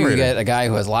free generator. Or you get a guy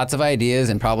who has lots of ideas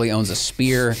and probably owns a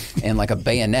spear and like a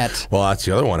bayonet. Well, that's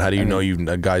the other one. How do you know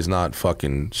a guy's not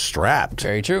fucking strapped?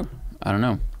 Very true. I don't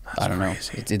know. I don't know.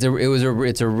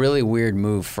 It's a really weird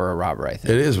move for a robber, I think.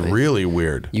 It is really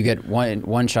weird. You get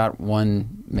one shot,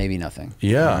 maybe nothing.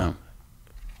 Yeah.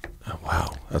 Oh,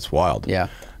 wow, that's wild. Yeah.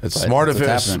 It's smart if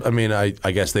it's, I mean, I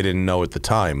guess they didn't know at the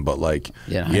time, but like,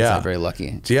 yeah, very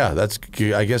lucky. Yeah, that's,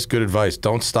 I guess, good advice.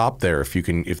 Don't stop there.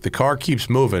 If the car keeps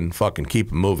moving, fucking keep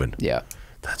it moving. Yeah.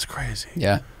 That's crazy.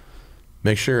 Yeah.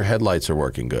 Make sure your headlights are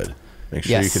working good. Make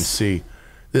sure you can see.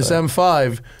 This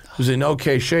M5 was in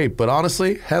okay shape, but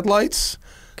honestly, headlights,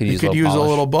 you could use a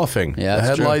little buffing. Yeah, the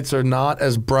headlights are not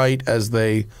as bright as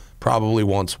they probably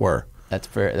once were. That's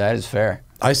fair. That is fair.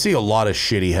 I see a lot of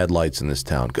shitty headlights in this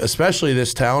town, especially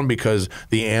this town because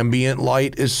the ambient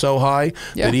light is so high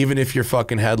that even if your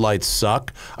fucking headlights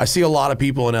suck, I see a lot of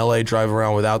people in LA drive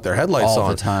around without their headlights all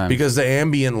on the time. Because the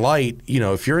ambient light, you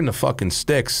know, if you're in the fucking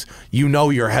sticks, you know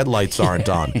your headlights aren't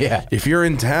on. Yeah. If you're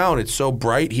in town, it's so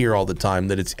bright here all the time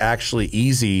that it's actually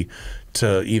easy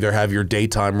to either have your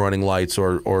daytime running lights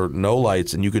or no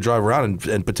lights, and you could drive around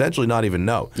and potentially not even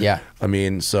know. Yeah. I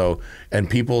mean, and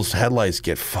people's headlights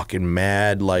get fucking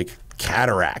mad, like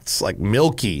cataracts, like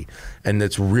milky, and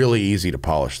it's really easy to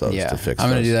polish those, to fix I'm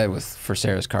going to those. do that for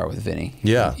Sarah's car with Vinny.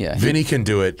 Yeah. Vinny can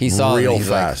do it real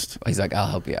fast. He's like, I'll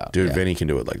help you out. Dude, Vinny can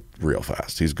do it like real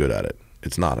fast. He's good at it.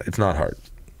 It's not hard.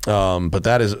 But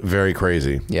that is very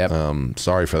crazy. Yep.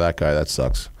 Sorry for that guy. That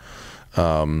sucks.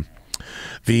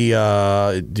 Do you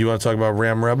want to talk about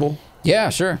Ram Rebel? Yeah,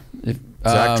 sure.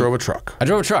 Zach drove a truck. I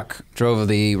drove a truck. Drove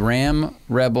the Ram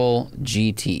Rebel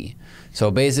GT. So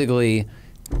basically...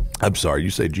 I'm sorry, you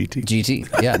say GT?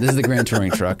 GT. Yeah, this is the Grand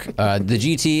Touring truck. The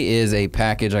GT is a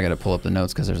package. I got to pull up the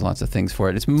notes because there's lots of things for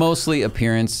it. It's mostly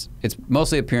appearance. It's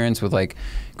mostly appearance with like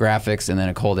graphics and then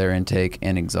a cold air intake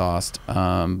and exhaust.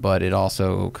 But it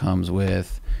also comes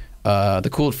with the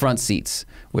cooled front seats,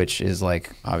 which is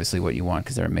like obviously what you want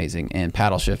because they're amazing, and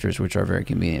paddle shifters, which are very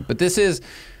convenient. But this is,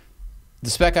 the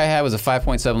spec I had was a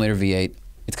 5.7 liter V8.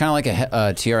 It's kind of like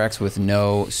a TRX with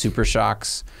no super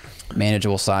shocks,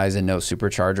 manageable size, and no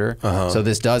supercharger. So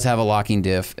this does have a locking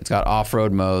diff. It's got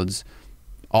off-road modes.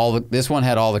 This one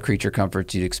had all the creature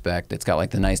comforts you'd expect. It's got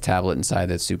like the nice tablet inside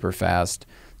that's super fast,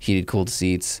 heated, cooled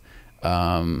seats.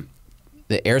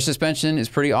 The air suspension is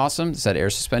pretty awesome. It's that air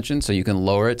suspension, so you can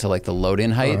lower it to like the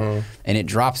load-in height, and it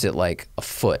drops it like a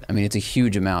foot. I mean, it's a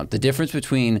huge amount. The difference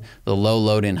between the low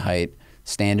load-in height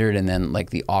standard and then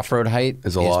like the off-road height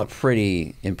is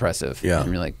pretty impressive. Yeah,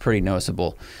 and like pretty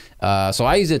noticeable. So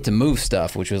I use it to move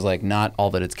stuff, which was like not all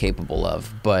that it's capable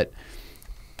of. But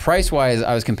price-wise,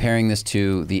 I was comparing this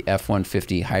to the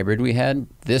F-150 hybrid we had.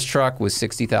 This truck was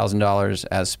 $60,000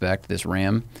 as spec. This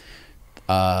Ram.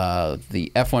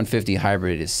 The F-150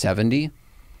 hybrid is $70,000.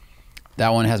 That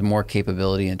one has more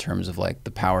capability in terms of like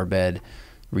the power bed,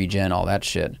 regen, all that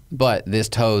shit. But this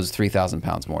tows 3,000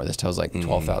 pounds more. This tows like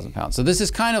 12,000 pounds. So this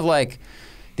is kind of like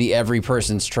the every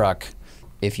person's truck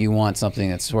if you want something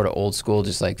that's sort of old school,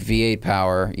 just like V8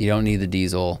 power. You don't need the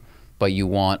diesel, but you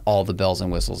want all the bells and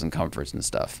whistles and comforts and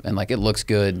stuff. And like it looks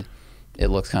good. It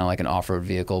looks kind of like an off-road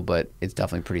vehicle, but it's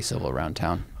definitely pretty civil around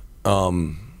town.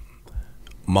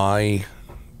 My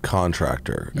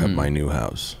contractor at my new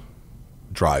house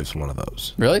drives one of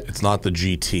those. Really? It's not the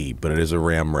GT, but it is a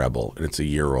Ram Rebel, and it's a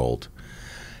year old.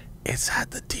 It's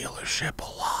at the dealership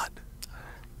a lot.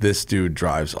 This dude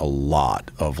drives a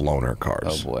lot of loaner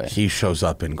cars. Oh boy. He shows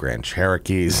up in Grand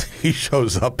Cherokees. He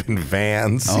shows up in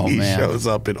vans. Oh, he man. shows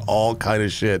up in all kind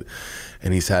of shit.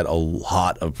 And he's had a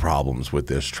lot of problems with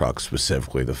this truck,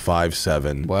 specifically the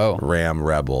 5.7 Ram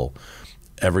Rebel.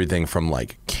 Everything from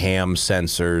like cam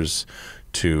sensors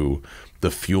to the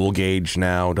fuel gauge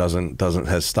now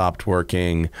has stopped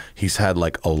working. He's had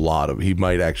like a lot of, he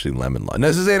might actually lemon lime.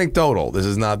 This is anecdotal. This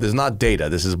is not data.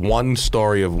 This is one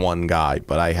story of one guy.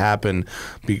 But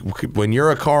when you're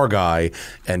a car guy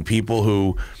and people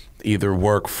who either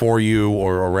work for you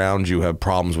or around you have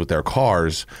problems with their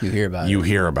cars, you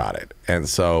hear about it. And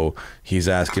so he's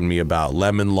asking me about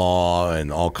lemon law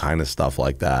and all kind of stuff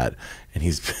like that. And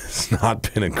it's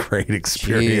not been a great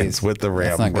experience with the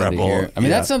Ram Rebel. I mean,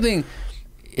 that's something,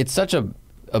 it's such a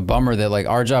bummer that like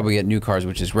our job, we get new cars,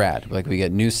 which is rad. Like we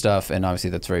get new stuff and obviously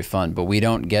that's very fun, but we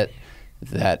don't get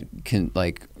that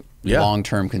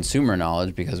long-term consumer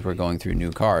knowledge because we're going through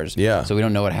new cars. Yeah. So we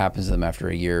don't know what happens to them after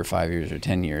a year, 5 years, or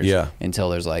 10 years. Yeah. Until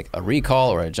there's like a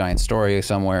recall or a giant story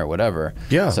somewhere or whatever.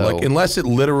 Yeah. So, like unless it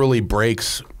literally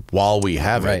breaks while we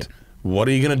have it, what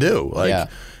are you gonna do? Like,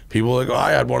 People are like, oh,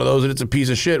 I had one of those and it's a piece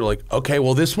of shit. We're like, okay,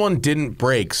 well, this one didn't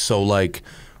break, so like,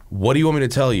 what do you want me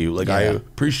to tell you? Like, I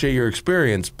appreciate your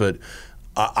experience, but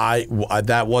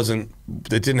it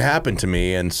didn't happen to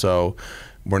me, and so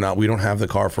we don't have the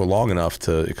car for long enough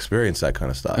to experience that kind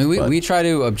of stuff. I mean, we try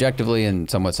to objectively and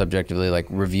somewhat subjectively like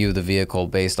review the vehicle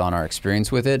based on our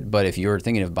experience with it. But if you're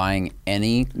thinking of buying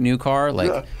any new car,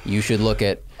 like you should look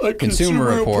at like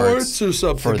consumer reports or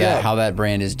something for that, how that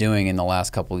brand is doing in the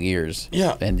last couple of years.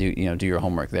 Yeah, and do your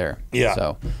homework there. Yeah,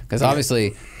 so because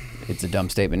obviously. It's a dumb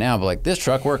statement now, but like this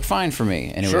truck worked fine for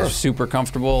me, and it was super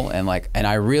comfortable, and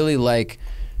I really like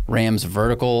Ram's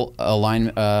vertical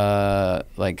alignment,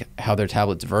 like how their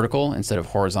tablet's vertical instead of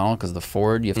horizontal, because the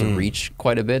Ford you have to reach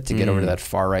quite a bit to get over to that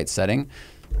far right setting.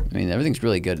 I mean, everything's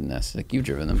really good in this. Like, you've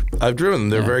driven them. I've driven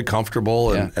them. They're very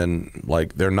comfortable and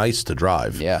like they're nice to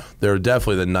drive. Yeah, they're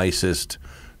definitely the nicest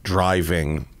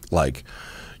driving, like.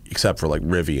 Except for like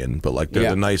Rivian, but like they're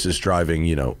the nicest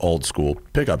driving, old school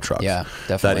pickup trucks. Yeah,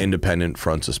 definitely. That independent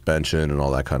front suspension and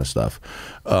all that kind of stuff.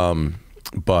 My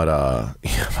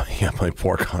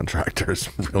poor contractors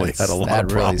really had a lot of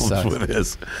problems with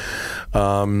this.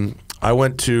 I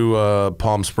went to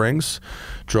Palm Springs,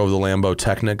 drove the Lambo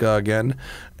Technica again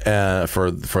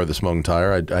for the Smoking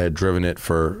Tire. I had driven it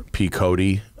for P.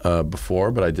 Cody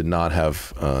before, but I did not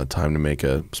have time to make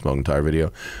a Smoking Tire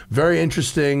video. Very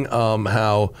interesting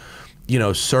how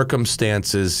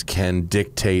circumstances can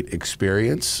dictate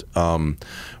experience.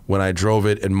 When I drove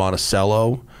it in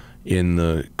Monticello in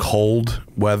the cold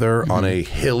weather on a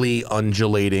hilly,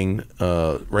 undulating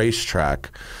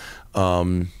racetrack,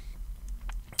 and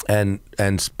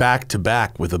back to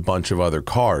back with a bunch of other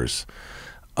cars,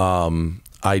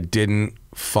 I didn't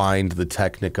find the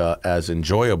Technica as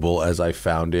enjoyable as I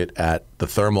found it at the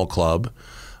Thermal Club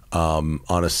on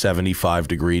a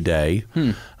 75-degree day,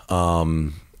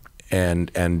 and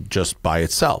just by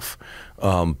itself.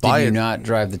 Did you not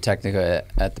drive the Technica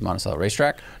at the Monticello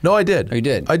racetrack? No, I did. Oh, you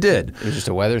did? I did. It was just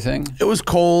a weather thing? It was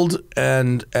cold,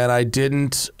 and I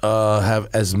didn't have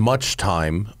as much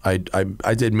time. I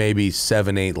did maybe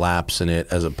 7-8 laps in it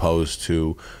as opposed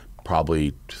to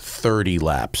probably 30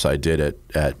 laps I did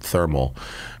at Thermal.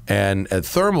 And at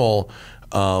Thermal,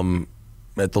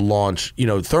 at the launch,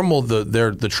 Thermal,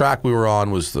 the track we were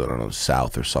on was, I don't know,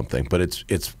 south or something, but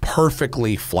it's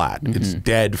perfectly flat. It's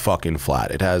dead fucking flat.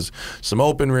 It has some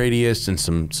open radius and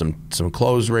some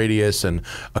closed radius and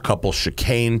a couple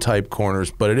chicane type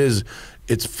corners, but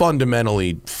it's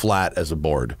fundamentally flat as a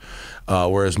board.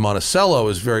 Whereas Monticello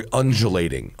is very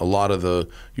undulating. A lot of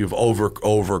you have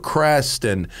over crest,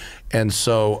 and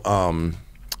so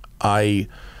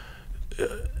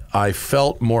I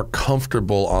felt more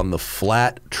comfortable on the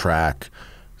flat track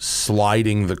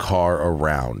sliding the car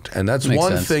around. And that's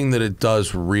one thing that it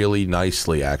does really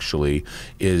nicely, actually,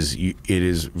 is it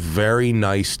is very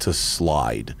nice to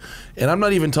slide. And I'm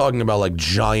not even talking about like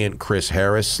giant Chris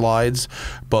Harris slides,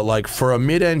 but like for a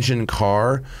mid-engine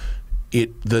car,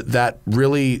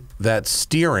 that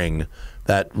steering,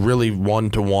 that really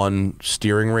 1-to-1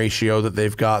 steering ratio that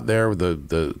they've got there,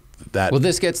 well,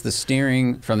 this gets the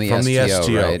steering from the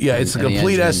STO, right? Yeah, it's a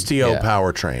complete STO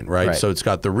powertrain, right? So it's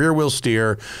got the rear wheel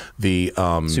steer, the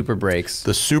super brakes,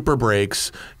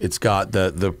 It's got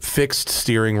the fixed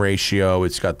steering ratio.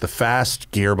 It's got the fast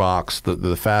gearbox,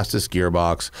 the fastest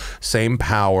gearbox, same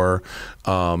power,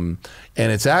 and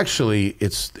it's actually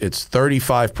it's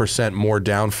 35% more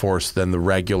downforce than the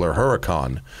regular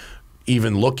Huracan.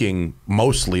 Even looking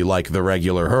mostly like the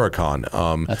regular Huracan.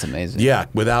 That's amazing. Yeah,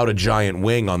 without a giant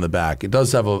wing on the back. It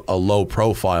does have a low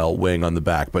profile wing on the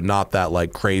back, but not that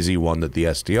like crazy one that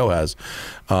the STO has.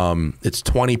 It's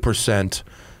 20%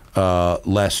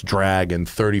 less drag and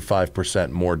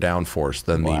 35% more downforce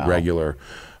than the regular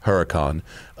Huracan.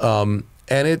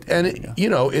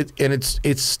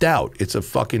 It's stout. It's a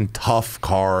fucking tough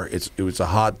car. It was a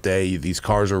hot day. These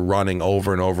cars are running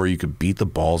over and over. You could beat the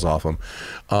balls off them,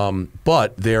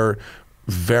 but they're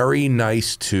very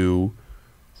nice to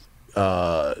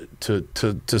slide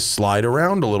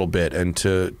around a little bit and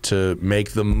to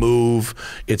make them move.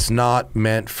 It's not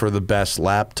meant for the best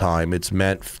lap time. It's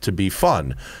meant to be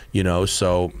fun,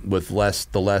 So with the less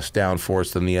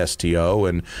downforce than the STO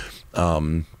and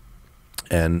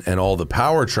all the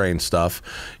powertrain stuff,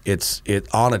 it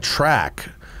on a track,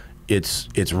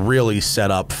 it's really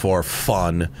set up for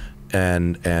fun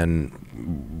and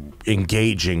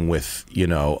engaging with,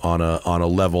 on a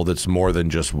level that's more than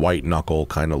just white knuckle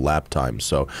kind of lap time.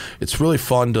 So it's really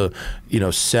fun to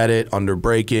set it under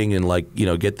braking and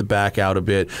get the back out a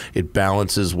bit. It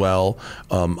balances well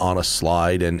on a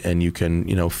slide, and you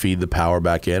can feed the power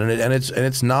back in, and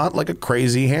it's not like a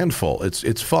crazy handful.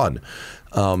 It's fun.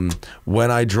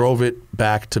 When I drove it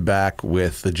back to back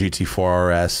with the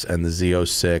GT4 RS and the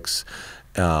Z06,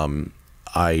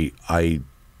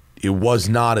 it was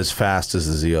not as fast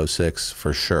as the Z06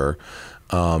 for sure.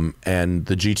 And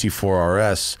the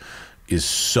GT4 RS is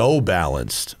so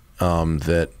balanced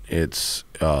that it's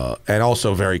and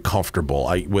also very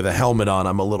comfortable. With a helmet on,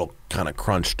 I'm a little kind of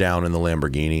crunched down in the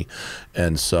Lamborghini,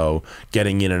 and so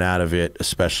getting in and out of it,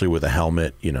 especially with a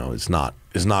helmet, you know, is not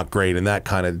great, and that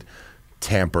kind of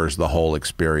tampers the whole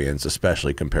experience,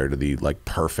 especially compared to the like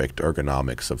perfect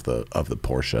ergonomics of the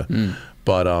Porsche.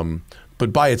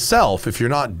 But by itself, if you're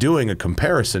not doing a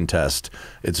comparison test,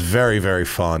 it's very, very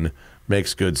fun.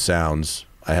 Makes good sounds.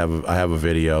 I have a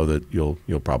video that you'll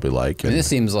probably like. And this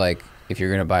seems like if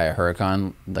you're gonna buy a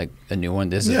Huracan, like a new one,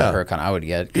 this is the Huracan I would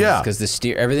get. Because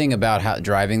the everything about how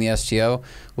driving the STO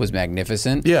was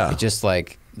magnificent. Yeah. It just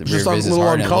like the rear vis is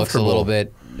hard and it looks a little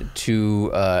bit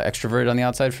too extroverted on the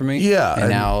outside for me. Yeah. And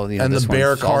now you know, and the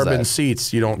bare carbon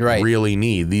seats you don't really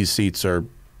need. These seats are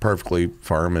perfectly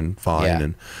firm and fine,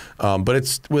 and but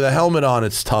it's with a helmet on,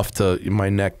 it's tough to. My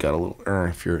neck got a little.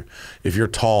 If you're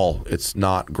tall, it's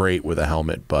not great with a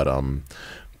helmet, but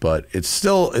it's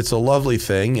a lovely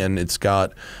thing, and it's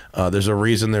got. There's a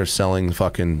reason they're selling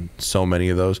fucking so many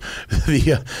of those.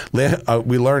 We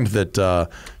learned that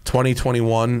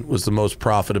 2021 was the most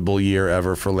profitable year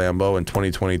ever for Lambo, and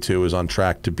 2022 is on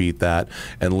track to beat that.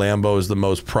 And Lambo is the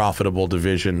most profitable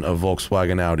division of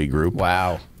Volkswagen Audi Group.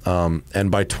 Wow.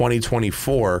 And by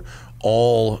 2024,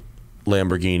 all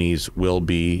Lamborghinis will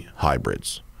be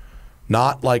hybrids.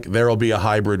 Not like there will be a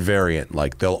hybrid variant,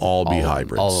 like they'll all be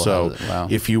hybrids. So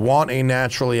if you want a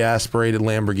naturally aspirated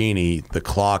Lamborghini, the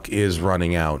clock is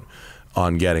running out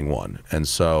on getting one. And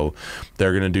so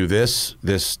they're going to do this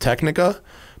Technica,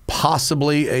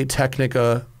 possibly a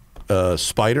Technica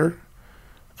Spider.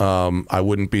 I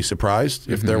wouldn't be surprised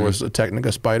if there was a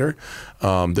Technica Spider.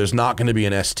 There's not going to be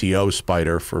an STO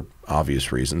Spider for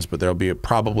obvious reasons, but there'll be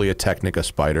probably a Technica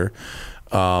Spider.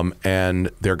 And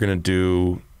they're going to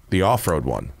do the off-road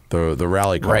one, the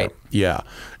rally car. Right. Yeah.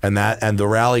 And the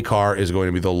rally car is going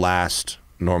to be the last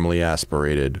normally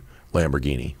aspirated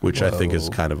Lamborghini, which I think is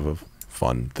kind of a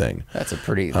fun thing. That's a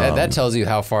pretty that tells you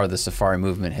how far the safari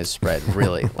movement has spread,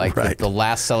 really. Like the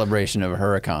last celebration of a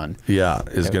Huracan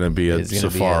is going to be a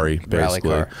safari,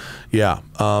 basically. Rally car.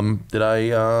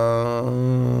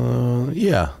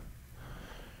 Yeah.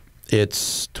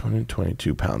 It's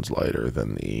 22 pounds lighter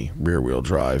than the rear-wheel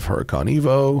drive Huracan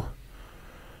Evo.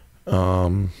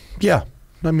 Yeah.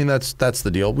 I mean, that's the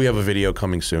deal. We have a video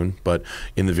coming soon, but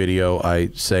in the video I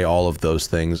say all of those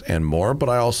things and more, but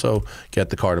I also get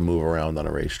the car to move around on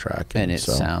a racetrack. And it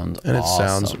sounds awesome. It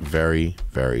sounds very,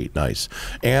 very nice.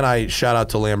 And I shout out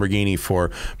to Lamborghini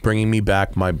for bringing me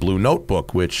back my blue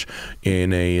notebook, which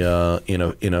in a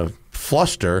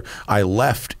fluster I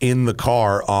left in the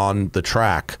car on the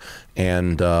track,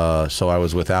 and so I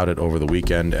was without it over the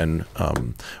weekend, and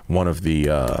one of the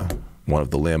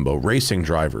Lambo racing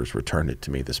drivers returned it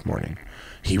to me this morning.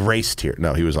 He raced here.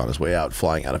 No, he was on his way out,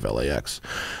 flying out of LAX.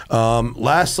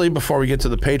 Lastly, before we get to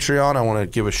the Patreon, I want to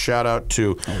give a shout out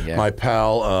to my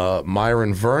pal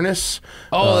Myron Vernus.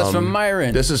 Oh, that's from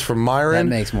Myron. This is from Myron.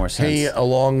 That makes more sense. He,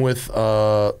 along with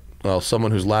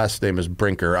someone whose last name is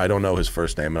Brinker. I don't know his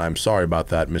first name, and I'm sorry about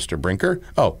that, Mr. Brinker.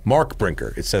 Oh, Mark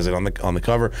Brinker. It says it on the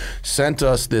cover. Sent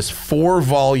us this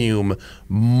 4-volume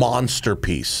monster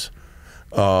piece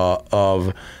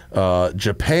of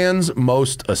Japan's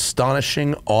most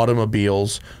astonishing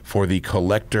automobiles for the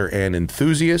collector and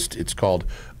enthusiast. It's called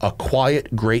A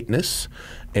Quiet Greatness,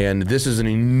 and this is an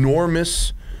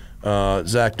enormous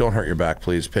Zach, don't hurt your back,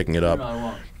 please, picking it up. No, I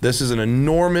won't. This is an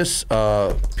enormous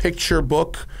picture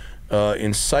book,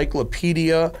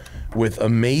 encyclopedia with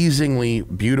amazingly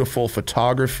beautiful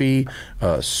photography,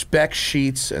 spec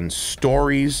sheets, and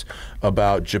stories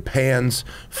about Japan's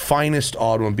finest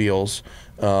automobiles.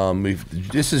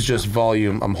 This is just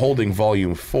volume, I'm holding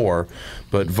volume 4,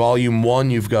 but volume 1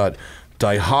 you've got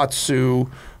Daihatsu,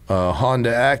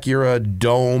 Honda Acura,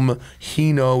 Dome,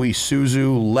 Hino,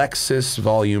 Isuzu, Lexus,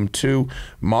 volume 2,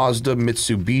 Mazda,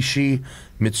 Mitsubishi,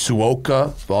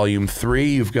 Mitsuoka, volume 3.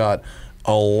 You've got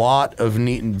a lot of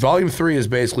volume 3 is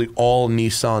basically all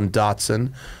Nissan,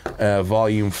 Datsun.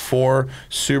 Volume 4,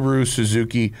 Subaru,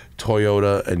 Suzuki,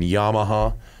 Toyota, and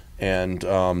Yamaha. And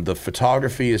the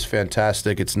photography is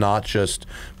fantastic. It's not just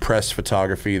press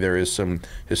photography. There is some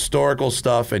historical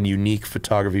stuff and unique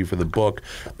photography for the book.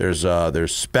 There's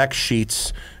spec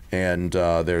sheets and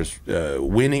there's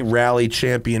winning rally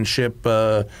championship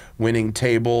winning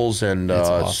tables and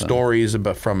awesome. stories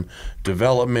about from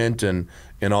development and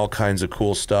all kinds of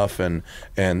cool stuff. And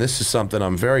this is something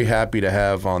I'm very happy to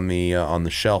have on the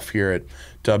shelf here at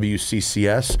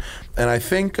WCCS. And I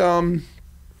think we're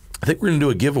gonna do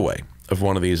a giveaway of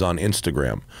one of these on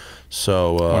Instagram.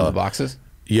 So One of the boxes?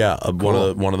 Yeah,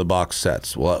 one of the box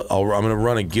sets. Well, I'm going to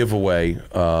run a giveaway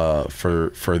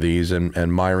for these,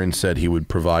 and Myron said he would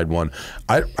provide one.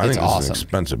 I think this is an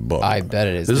expensive book. I bet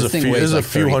it is. This is a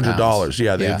few $100s.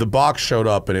 Yeah, the box showed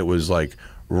up and it was like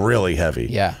really heavy.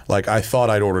 Yeah. Like I thought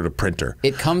I'd ordered a printer.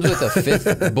 It comes with a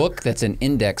 5th book that's an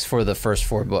index for the first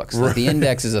 4 books. Like the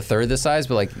index is a third the size,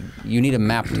 but like you need a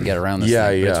map to get around this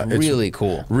thing. But it's really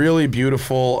cool. Really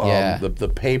beautiful.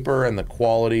 The paper and the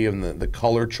quality and the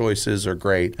color choices are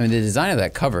great. I mean, the design of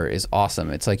that cover is awesome.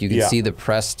 It's like you can see the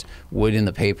pressed wood in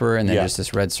the paper and then just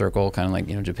this red circle, kind of like,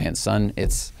 you know, Japan's sun.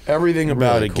 It's everything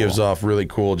about really it gives off really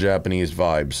cool Japanese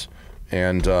vibes.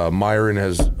 And Myron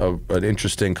has an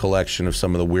interesting collection of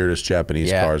some of the weirdest Japanese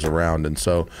cars around, and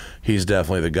so he's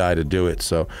definitely the guy to do it.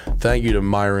 So thank you to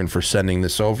Myron for sending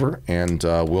this over, and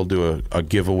we'll do a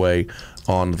giveaway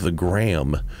on the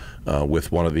gram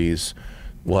with one of these.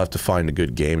 We'll have to find a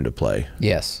good game to play.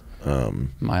 Yes.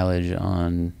 Mileage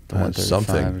on the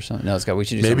 135 or something. No, we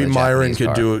should do maybe something Myron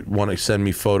could do it. Want to send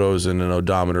me photos and an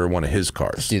odometer of one of his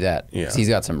cars? Let's do that. Yeah. He's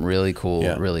got some really cool,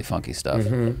 really funky stuff.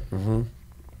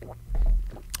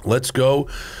 Let's go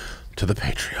to the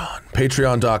Patreon.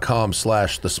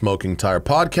 Patreon.com/The Smoking Tire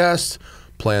Podcast.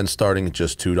 Plan starting at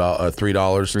just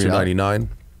 $3.99.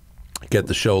 Get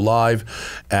the show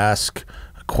live. Ask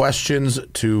questions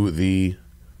to the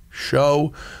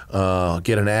show.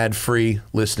 Get an ad-free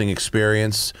listening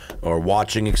experience or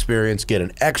watching experience. Get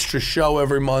an extra show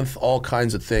every month. All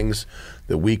kinds of things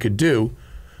that we could do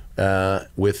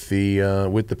with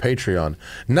the Patreon.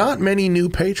 Not many new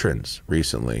patrons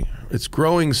recently. It's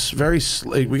growing very.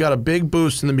 We got a big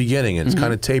boost in the beginning, and it's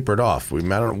kind of tapered off. I don't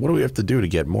know, what do we have to do to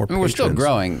get more patrons? We're still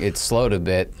growing. It's slowed a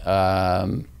bit.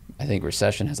 I think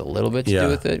recession has a little bit to do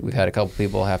with it. We've had a couple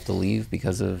people have to leave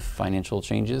because of financial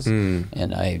changes,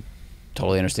 and I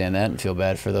totally understand that and feel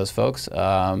bad for those folks.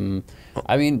 I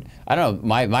mean, I don't know.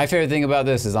 My favorite thing about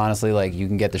this is honestly, like, you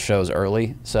can get the shows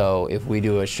early. So if we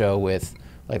do a show with,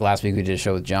 like last week we did a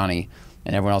show with Johnny,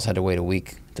 and everyone else had to wait a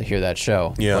week to hear that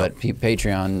show. Yeah. But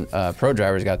Patreon pro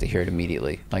drivers got to hear it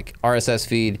immediately. Like RSS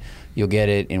feed, you'll get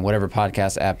it in whatever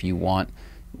podcast app you want.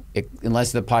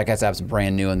 Unless the podcast app's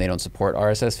brand new and they don't support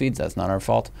RSS feeds, that's not our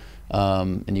fault.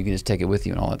 And you can just take it with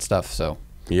you and all that stuff. So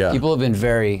people have been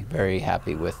very, very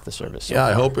happy with the service. So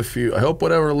far. I hope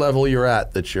whatever level you're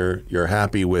at, that you're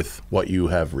happy with what you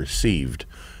have received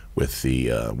with the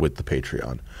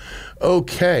Patreon.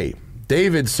 Okay.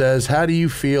 David says, how do you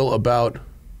feel about...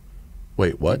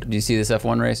 Wait, what? Did you see this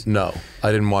F1 race? No,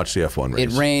 I didn't watch the F1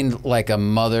 race. It rained like a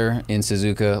mother in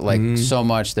Suzuka, like so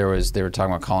much. They were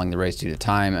talking about calling the race due to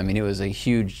time. I mean, it was a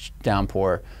huge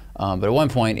downpour. But at one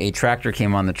point, a tractor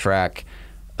came on the track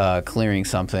clearing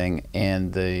something,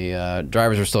 and the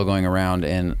drivers were still going around,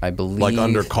 and I believe... Like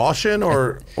under caution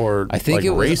or I think like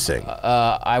it was, racing?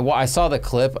 I saw the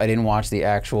clip. I didn't watch the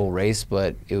actual race,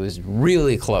 but it was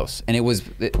really close. And it was,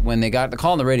 when they got the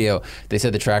call on the radio, they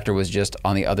said the tractor was just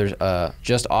on the other,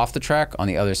 just off the track on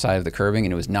the other side of the curbing,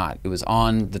 and it was not. It was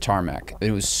on the tarmac.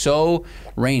 It was so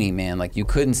rainy, man. Like, you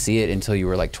couldn't see it until you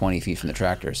were like 20 feet from the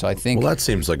tractor. So I think... Well, that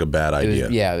seems like a bad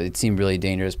idea. It seemed really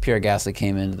dangerous. Pierre Gasly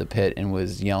came into the pit and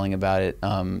was yelling about it.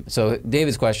 So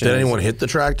David's question Did anyone hit the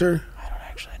tractor? I don't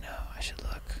actually know. I should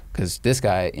look. Because this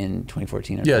guy in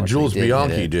 2014... Yeah, Jules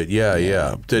Bianchi did.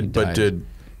 Yeah. Did I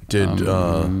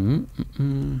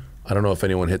don't know if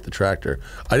anyone hit the tractor.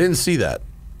 I didn't see that.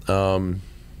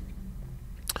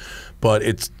 But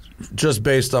it's just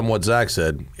based on what Zack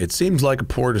said, it seems like a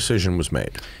poor decision was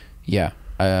made. Yeah.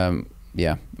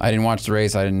 Yeah. I didn't watch the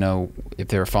race. I didn't know if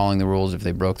they were following the rules, if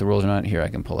they broke the rules or not. Here, I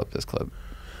can pull up this clip.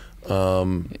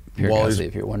 Pierre Gasly,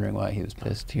 if you're wondering why he was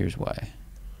pissed, here's why.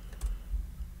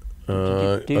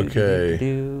 Okay.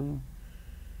 There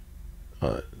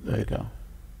you go.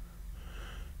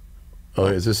 Oh,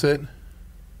 is this it?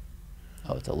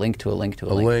 Oh, it's a link to a link to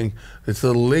a link. It's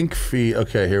the link feed.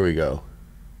 Okay, here we go.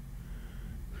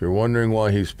 If you're wondering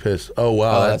why he's pissed. Oh,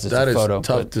 wow. That is photo,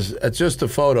 tough to... It's just a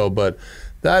photo, but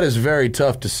that is very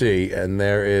tough to see, and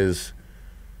there is...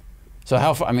 So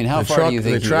how far? I mean, how far do you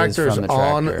think the tractor's he is from the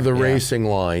tractor? On the racing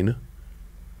line,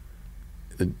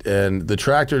 and the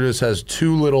tractor just has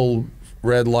two little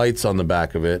red lights on the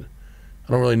back of it.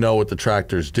 I don't really know what the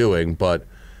tractor's doing, but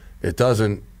it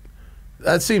doesn't.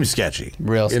 That seems sketchy.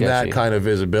 Real sketchy. In that kind of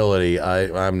visibility,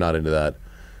 I'm not into that.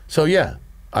 So yeah,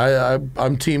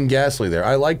 I'm Team Gasly there.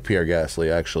 I like Pierre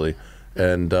Gasly, actually,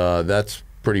 and that's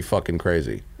pretty fucking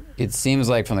crazy. It seems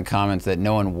like from the comments that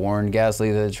no one warned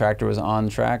Gasly that the tractor was on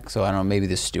track, so I don't know, maybe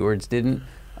the stewards didn't.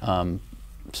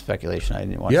 Speculation, I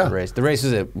didn't watch the race. The race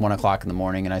was at 1 o'clock in the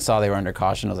morning, and I saw they were under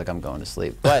caution. I was like, I'm going to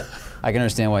sleep. But I can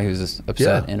understand why he was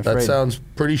upset and afraid. That sounds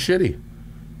pretty shitty.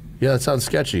 Yeah, that sounds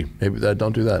sketchy. Maybe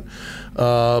don't do that.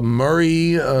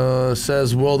 Murray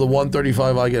says, will the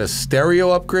 135i get a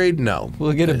stereo upgrade? No.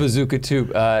 We'll get a bazooka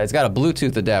tube. It's got a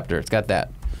Bluetooth adapter. It's got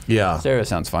that. Yeah. Stereo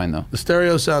sounds fine, though. The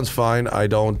stereo sounds fine. I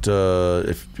don't,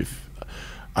 isn't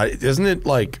it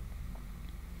like,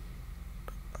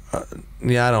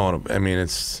 yeah, I don't want to, I mean,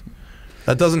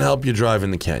 that doesn't help you drive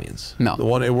in the canyons. No. The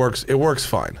one, it works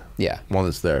fine. Yeah. One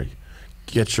that's there.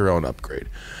 Get your own upgrade.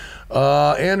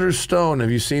 Andrew Stone, have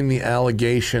you seen the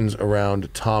allegations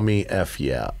around Tommy F?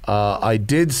 Yeah. I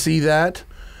did see that.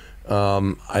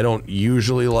 I don't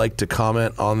usually like to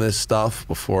comment on this stuff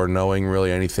before knowing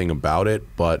really anything about it,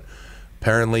 but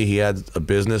apparently he had a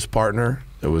business partner.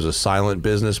 It was a silent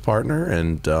business partner,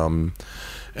 and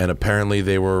apparently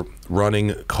they were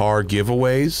running car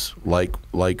giveaways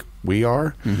like we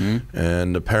are,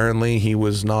 and apparently he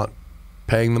was not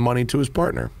paying the money to his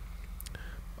partner.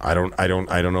 I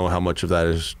don't know how much of that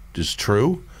is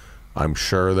true. I'm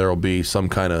sure there will be some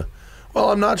kind of, well,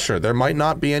 I'm not sure. There might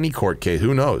not be any court case.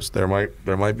 Who knows? There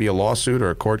might be a lawsuit or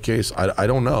a court case. I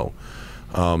don't know.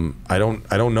 I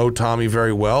don't know Tommy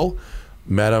very well.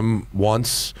 Met him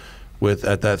once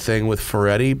at that thing with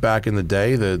Ferretti back in the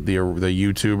day, the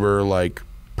YouTuber like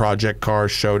Project Car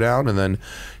Showdown, and then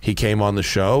he came on the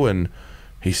show and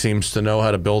he seems to know how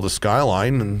to build a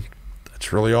Skyline, and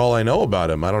that's really all I know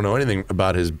about him. I don't know anything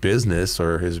about his business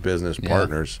or his business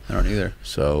partners. I don't either.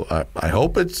 So I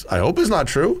hope it's not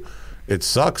true. It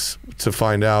sucks to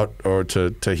find out or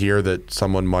to hear that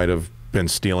someone might have been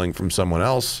stealing from someone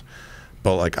else,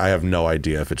 but like I have no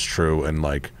idea if it's true, and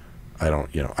like I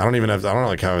don't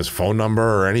like have his phone number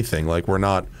or anything. Like we're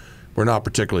not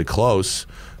particularly close.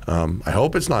 I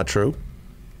hope it's not true,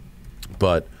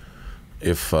 but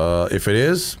if it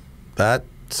is, that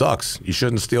sucks. You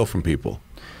shouldn't steal from people.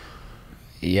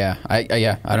 Yeah, I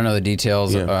don't know the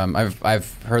details. Yeah.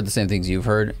 I've heard the same things you've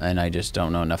heard, and I just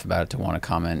don't know enough about it to want to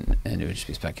comment, and it would just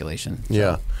be speculation. So.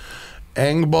 Yeah.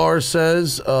 Angbar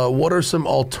says, what are some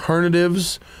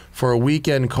alternatives for a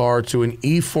weekend car to an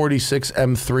E46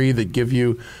 M3 that give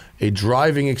you a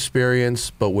driving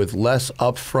experience but with less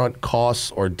upfront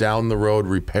costs or down the road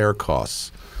repair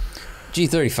costs?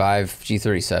 G35,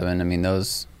 G37, I mean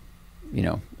those,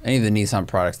 any of the Nissan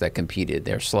products that competed,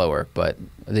 they're slower, but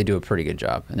they do a pretty good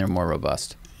job, and they're more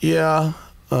robust. Yeah.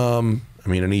 I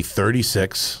mean, an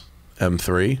E36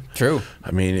 M3. True.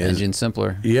 I mean, engine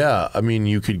simpler. Yeah. I mean,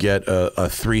 you could get a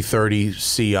 330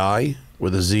 Ci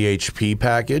with a ZHP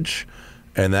package,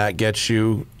 and that gets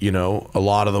you, a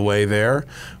lot of the way there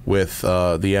with the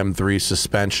M3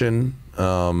 suspension,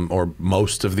 or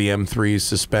most of the M3's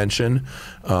suspension,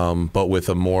 but with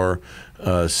a more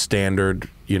standard,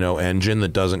 engine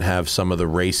that doesn't have some of the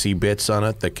racy bits on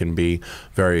it that can be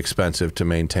very expensive to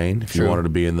maintain if you wanted to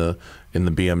be in the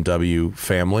BMW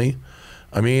family.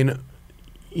 I mean,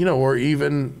 or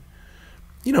even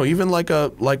like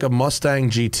a Mustang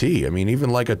GT. I mean, even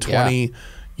like a 20,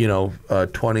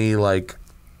 20 like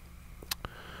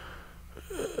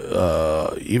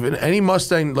even any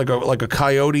Mustang, like a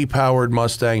Coyote powered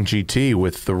Mustang GT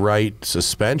with the right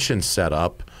suspension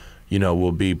setup,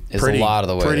 will be pretty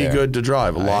good to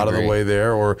drive. A lot of the way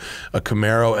there, or a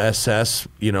Camaro SS,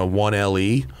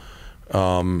 1LE.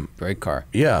 Great car.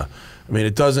 Yeah. I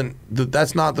mean,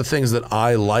 that's not the things that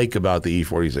I like about the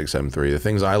E46 M3. The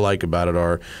things I like about it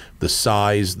are the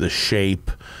size, the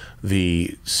shape,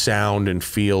 the sound and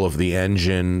feel of the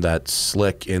engine, that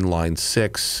slick inline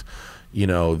six,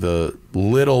 the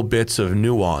little bits of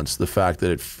nuance, the fact that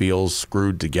it feels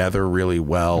screwed together really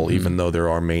well, even though there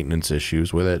are maintenance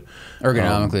issues with it.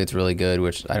 Ergonomically, it's really good,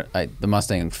 which the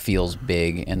Mustang feels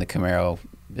big, and the Camaro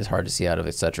is hard to see out of,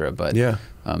 etc. But yeah,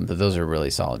 those are really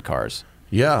solid cars.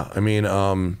 Yeah, I mean,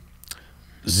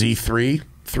 Z3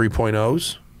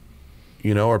 3.0s,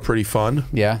 are pretty fun.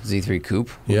 Yeah, Z3 Coupe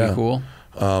would be cool.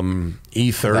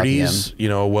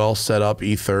 E30s, a well set up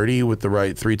E30 with the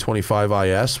right 325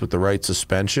 IS with the right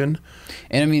suspension.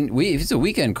 And I mean, if it's a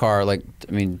weekend car,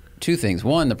 two things.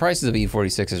 One, the prices of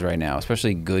E46s right now,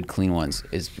 especially good, clean ones,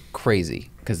 is crazy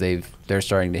because they're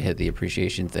starting to hit the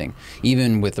appreciation thing,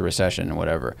 even with the recession and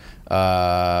whatever.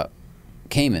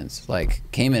 Caymans, like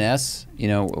Cayman S,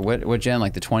 what gen,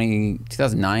 like the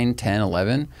 2009, 10,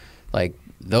 11, like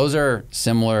those are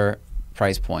similar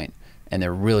price point, and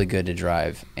they're really good to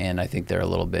drive, and I think they're a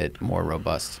little bit more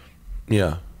robust.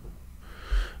 Yeah.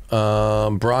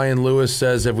 Brian Lewis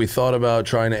says, have we thought about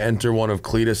trying to enter one of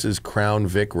Cletus's Crown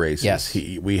Vic races? Yes.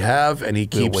 We have, and he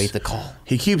keeps... We'll wait the call.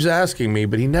 He keeps asking me,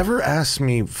 but he never asks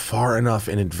me far enough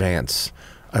in advance.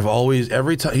 I've always,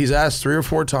 every time, he's asked 3 or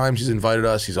 4 times, he's invited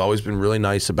us, he's always been really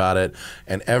nice about it,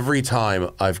 and every time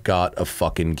I've got a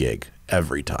fucking gig.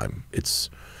 Every time.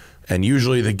 And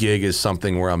usually the gig is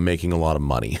something where I'm making a lot of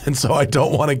money. And so I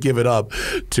don't want to give it up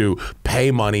to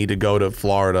pay money to go to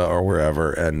Florida or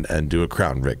wherever and do a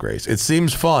Crown Vic race. It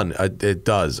seems fun. It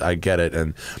does. I get it.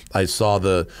 And I saw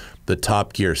the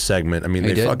Top Gear segment. I mean,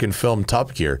 they fucking filmed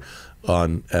Top Gear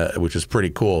on, which is pretty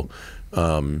cool.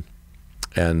 And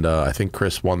I think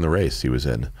Chris won the race he was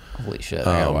in. Holy shit.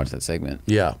 I gotta watch that segment.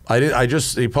 Yeah.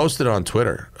 He posted it on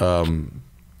Twitter.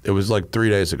 It was like 3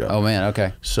 days ago. Oh man,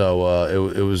 okay. So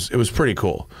it was pretty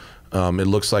cool. It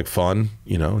looks like fun,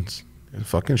 you know. It's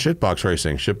fucking shitbox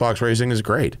racing. Shitbox racing is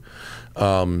great,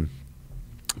 but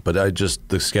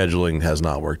the scheduling has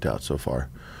not worked out so far.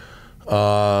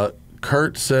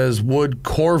 Kurt says, would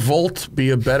Corvette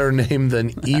be a better name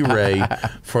than E-Ray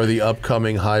for the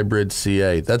upcoming hybrid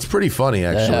CA? That's pretty funny,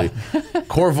 actually.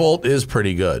 Corvette is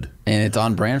pretty good. And it's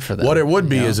on brand for them. What it would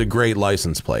be is a great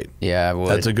license plate. Yeah, it would.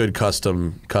 That's a good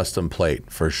custom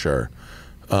plate for sure.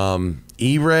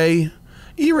 E-Ray's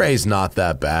not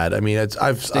that bad. I mean,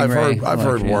 I've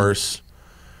heard worse.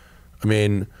 I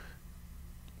mean,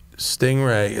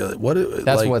 Stingray.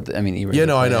 E-Ray. Yeah,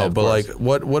 no, I know, but like,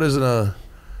 what isn't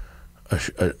is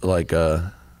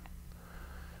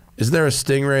there a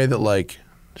Stingray that like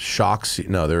shocks you?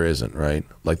 No, there isn't, right?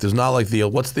 Like, there's not like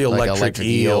what's the electric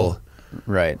eel?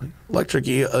 Right. Electric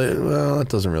eel. Well, that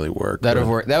doesn't really work. That would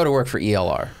have worked for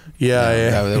ELR.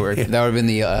 Yeah. That would have worked. That would have been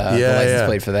the license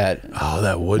plate for that. Oh,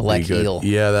 that would be good. Eel.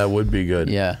 Yeah, that would be good.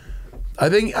 Yeah. I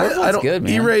think I don't. Good,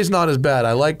 man. E-Ray's not as bad.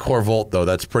 I like Corvette though.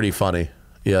 That's pretty funny.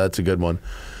 Yeah, that's a good one.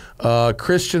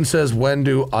 Christian says, when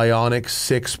do Ionic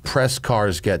 6 press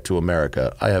cars get to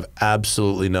America? I have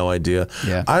absolutely no idea.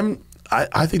 Yeah.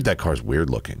 I think that car's weird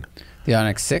looking. The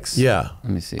Ionic 6? Yeah.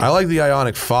 Let me see. I like the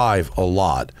Ionic 5 a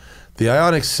lot. The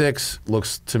Ionic 6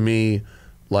 looks to me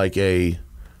like a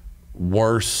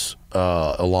worse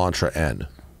Elantra N.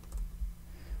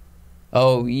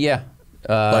 Oh, yeah.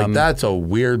 Like, that's a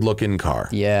weird looking car.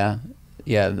 Yeah.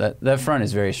 Yeah, that front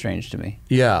is very strange to me.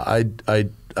 Yeah, I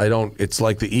don't. It's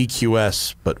like the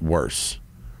EQS, but worse.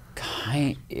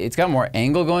 It's got more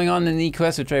angle going on than the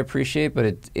EQS, which I appreciate,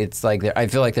 but it's like I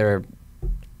feel like they're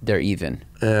even.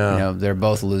 Yeah, you know, they're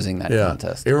both losing that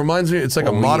contest. It reminds me. It's like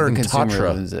a modern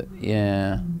Tatra.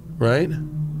 Yeah. Right.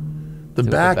 The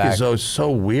back is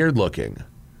so weird looking,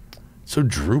 so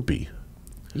droopy.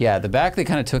 Yeah, the back they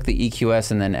kind of took the EQS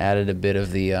and then added a bit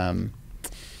of the.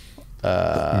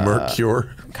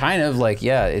 Mercure. Kind of like,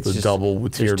 yeah, it's the just double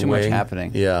with there's too much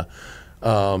happening. Yeah.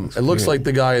 It looks like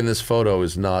the guy in this photo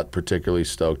is not particularly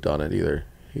stoked on it either.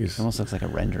 It almost looks like a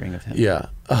rendering of him. Yeah.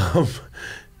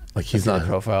 Like he's not. The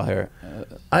profile here.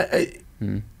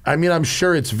 I mean, I'm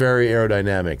sure it's very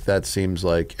aerodynamic. That seems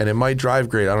like, and it might drive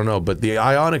great. I don't know, but the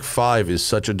Ionic 5 is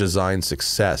such a design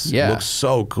success. Yeah. It looks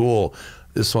so cool.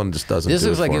 This one just doesn't. This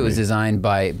looks like it was designed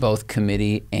by both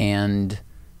committee and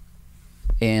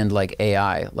like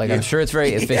AI. Like, I'm sure it's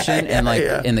very efficient, and like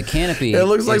in the canopy, it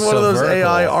looks like one of those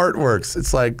vertical. AI artworks.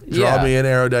 It's like, draw me an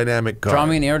aerodynamic car. Draw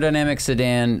me an aerodynamic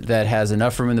sedan that has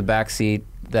enough room in the back seat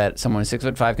that someone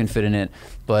 6'5" can fit in it,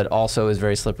 but also is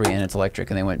very slippery and it's electric.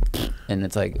 And they went, and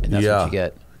it's like, and that's what you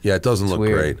get. Yeah, it doesn't look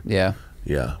weird. great. Yeah.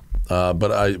 Yeah.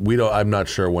 But I'm not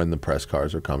sure when the press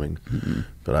cars are coming.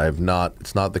 But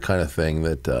it's not the kind of thing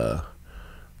that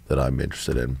I'm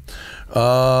interested in.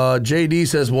 JD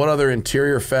says, what other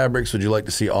interior fabrics would you like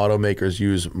to see automakers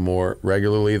use more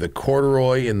regularly? The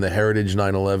corduroy in the Heritage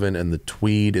 911 and the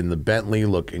tweed in the Bentley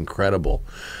look incredible.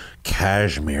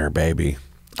 Cashmere, baby.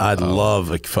 I'd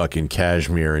love a fucking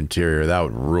cashmere interior. That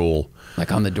would rule.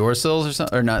 Like on the door sills or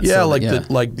something, or not? Yeah,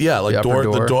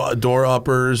 the door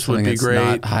uppers would be great.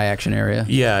 Not high action area.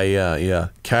 Yeah.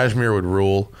 Cashmere would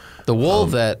rule. The wool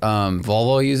that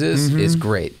Volvo uses is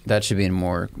great. That should be in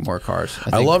more cars.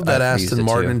 I love that Aston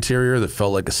Martin interior that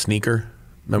felt like a sneaker.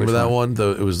 Remember that one?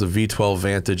 It was the V12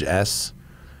 Vantage S.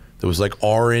 It was like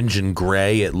orange and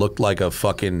gray. It looked like a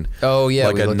fucking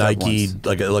like a Nike,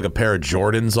 like a pair of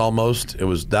Jordans almost.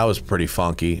 That was pretty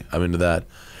funky. I'm into that.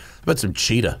 How about some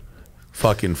cheetah?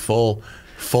 Fucking full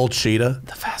cheetah.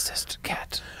 The fastest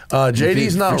cat.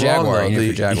 JD's not wrong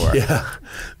though. Jaguar.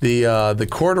 The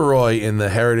corduroy in the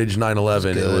Heritage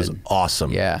 911, it was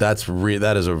awesome. Yeah.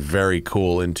 That is a very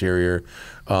cool interior.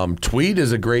 Tweed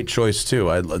is a great choice too.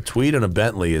 Tweed in a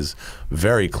Bentley is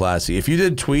very classy. If you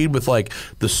did tweed with like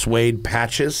the suede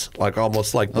patches, like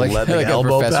almost like the leather like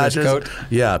elbow a patches, coat.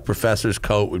 yeah, professor's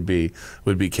coat would be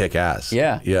kick ass.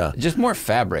 Yeah, yeah. Just more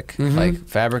fabric. Like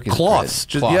fabric is cloths.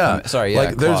 Just Cloth. yeah. Sorry, yeah.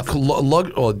 Like there's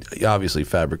obviously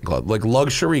fabric and cloth. Like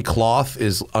luxury cloth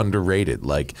is underrated.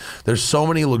 Like there's so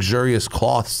many luxurious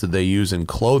cloths that they use in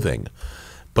clothing.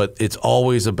 But it's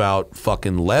always about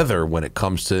fucking leather when it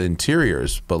comes to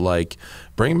interiors. But like,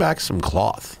 bring back some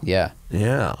cloth. Yeah.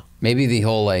 Yeah. Maybe the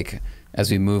whole like,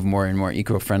 as we move more and more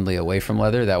eco-friendly away from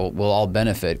leather, that we'll all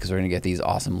benefit because we're gonna get these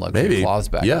awesome luxury cloths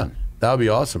back. Yeah, on. that would be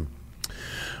awesome.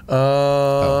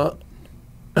 That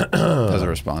was a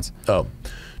response. Oh.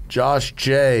 Josh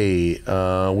J,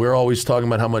 we're always talking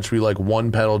about how much we like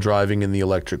one-pedal driving in the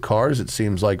electric cars. It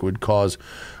seems like it would cause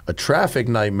a traffic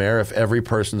nightmare if every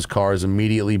person's car is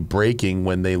immediately braking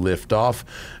when they lift off,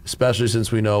 especially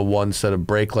since we know one set of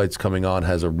brake lights coming on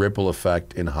has a ripple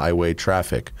effect in highway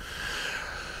traffic.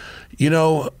 You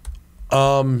know,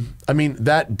 I mean,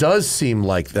 that does seem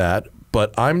like that,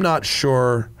 but I'm not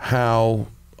sure how...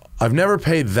 I've never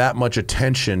paid that much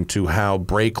attention to how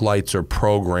brake lights are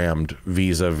programmed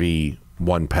vis-a-vis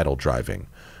one-pedal driving.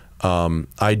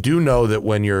 I do know that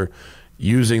when you're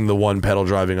using the one-pedal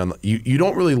driving, you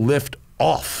don't really lift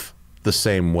off the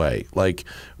same way. Like,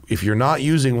 if you're not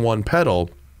using one pedal,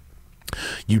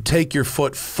 you take your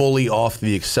foot fully off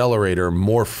the accelerator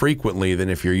more frequently than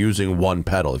if you're using one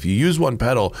pedal. If you use one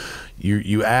pedal,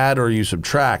 you add or you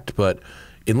subtract, but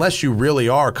unless you really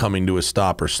are coming to a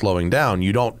stop or slowing down,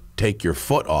 you don't take your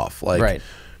foot off. Like,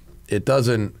 it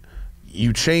doesn't,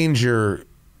 you change your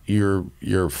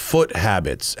foot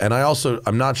habits. And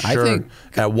I'm not sure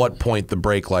at what point the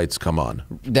brake lights come on.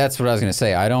 That's what I was going to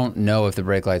say. I don't know if the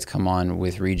brake lights come on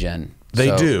with regen.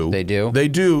 They do. They do? They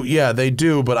do. Yeah, they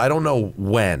do. But I don't know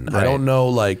when. Right. I don't know,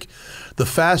 like, the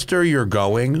faster you're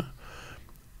going,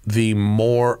 the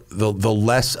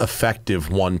less effective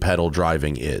one pedal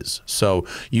driving is. So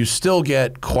you still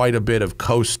get quite a bit of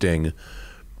coasting.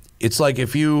 It's like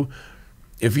if you're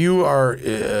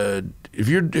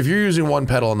using one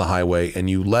pedal on the highway and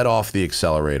you let off the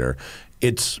accelerator,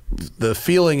 the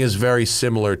feeling is very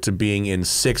similar to being in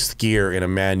sixth gear in a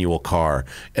manual car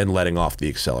and letting off the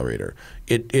accelerator.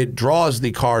 It draws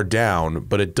the car down,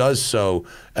 but it does so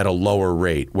at a lower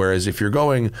rate. Whereas if you're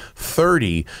going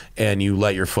 30 and you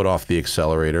let your foot off the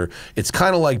accelerator, it's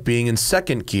kind of like being in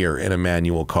second gear in a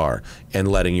manual car and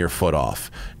letting your foot off.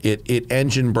 It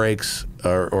engine brakes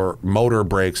or motor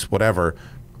brakes, whatever,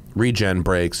 regen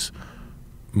brakes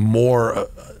more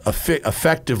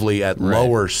effectively at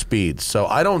lower speeds. So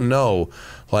I don't know,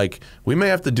 like, we may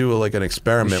have to do like an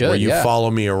experiment where you follow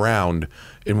me around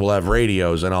and we'll have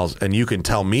radios and you can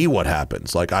tell me what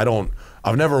happens. Like,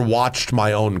 I've never watched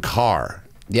my own car.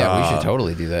 Yeah, we should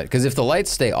totally do that. Because if the lights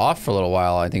stay off for a little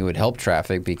while, I think it would help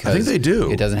traffic because I think they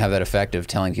do. It doesn't have that effect of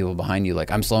telling people behind you,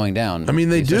 like, I'm slowing down. I mean,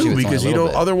 they do, because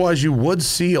otherwise you would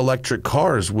see electric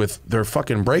cars with their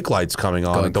fucking brake lights coming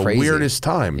on at the weirdest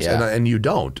times, and you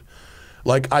don't.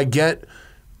 Like, I get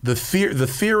the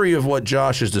theory of what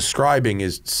Josh is describing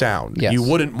is sound. Yes. You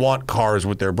wouldn't want cars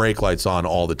with their brake lights on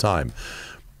all the time.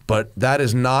 But that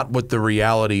is not what the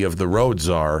reality of the roads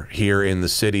are here in the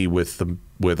city with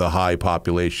a high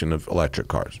population of electric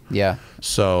cars. Yeah.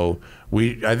 So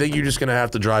I think you're just going to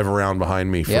have to drive around behind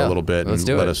me for a little bit and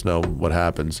let us know what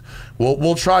happens.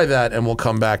 We'll try that and we'll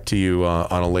come back to you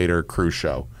on a later cruise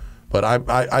show. But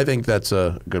I think that's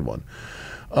a good one.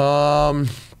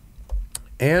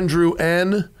 Andrew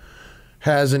N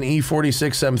has an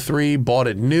E46 M3, bought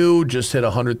it new, just hit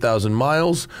 100,000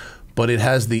 miles, but it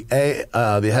has the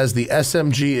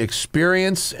SMG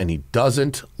experience and he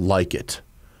doesn't like it.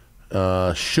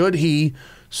 Should he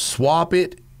swap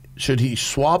it? Should he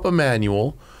swap a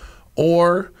manual,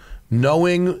 or,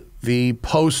 knowing the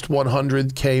post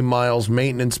 100K miles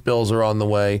maintenance bills are on the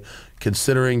way,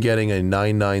 considering getting a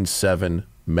 997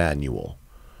 manual?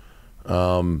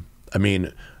 I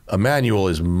mean, a manual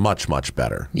is much, much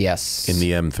better. Yes. In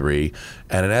the M3.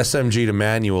 And an SMG to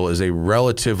manual is a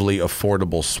relatively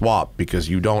affordable swap because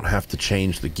you don't have to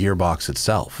change the gearbox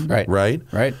itself. Right. Right?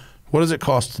 Right. What does it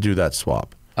cost to do that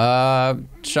swap?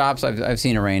 Shops, I've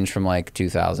seen a range from like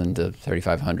 $2,000 to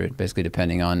 $3,500, basically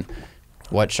depending on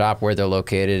what shop, where they're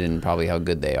located, and probably how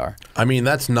good they are. I mean,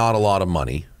 that's not a lot of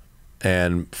money.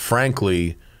 And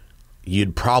frankly,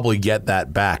 you'd probably get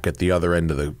that back at the other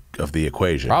end of the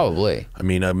equation. Probably. I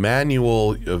mean, a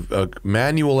manual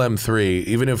M3,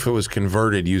 even if it was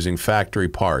converted using factory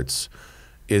parts,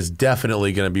 is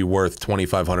definitely going to be worth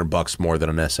 $2,500 more than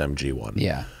an SMG one.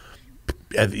 Yeah.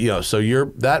 You know, so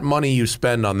that money you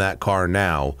spend on that car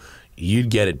now, you'd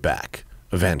get it back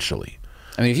eventually.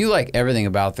 I mean, if you like everything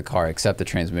about the car except the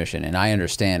transmission, and I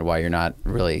understand why you're not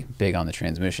really big on the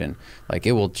transmission, like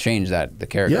it will change the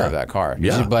character of that car.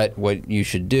 Yeah. But what you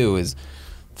should do is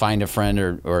find a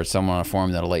friend or someone on a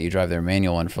forum that'll let you drive their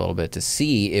manual one for a little bit to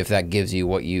see if that gives you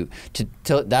what you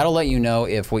that'll let you know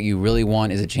if what you really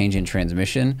want is a change in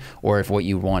transmission or if what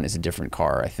you want is a different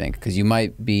car, I think, because you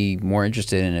might be more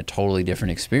interested in a totally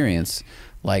different experience,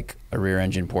 like a rear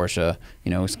engine Porsche,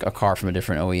 you know, a car from a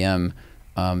different OEM.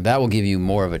 That will give you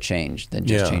more of a change than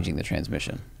just changing the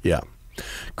transmission. Yeah.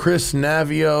 Chris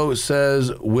Navio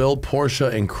says, will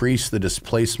Porsche increase the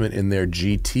displacement in their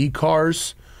GT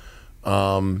cars?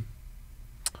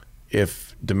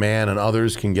 If demand and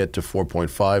others can get to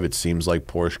 4.5, it seems like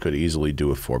Porsche could easily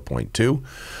do a 4.2.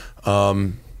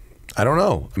 I don't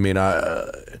know. I mean,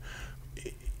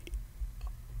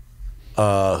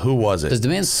 who was it? Does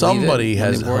demand Somebody sleeve it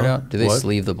when has they bore it out? Do they what?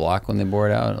 sleeve the block when they bore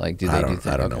it out? Like, do they do things?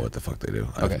 I don't know what the fuck they do.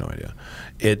 I have no idea.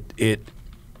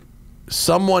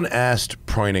 Someone asked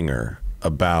Preuninger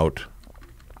about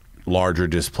larger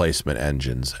displacement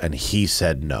engines, and he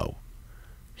said no.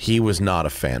 He was not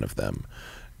a fan of them.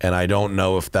 And I don't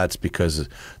know if that's because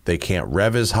they can't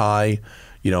rev as high.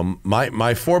 You know, my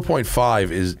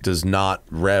 4.5 does not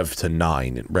rev to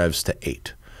 9. It revs to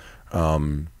 8.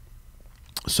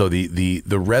 So the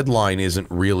red line isn't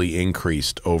really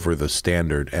increased over the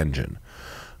standard engine.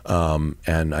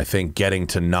 And I think getting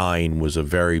to 9 was a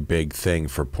very big thing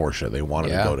for Porsche. They wanted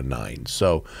to go to 9.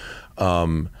 So,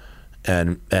 and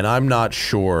I'm not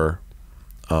sure,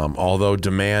 although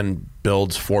demand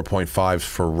builds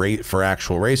 4.5s for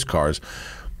actual race cars,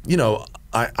 you know,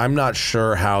 I'm not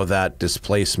sure how that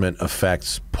displacement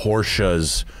affects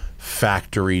Porsche's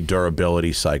factory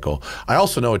durability cycle. I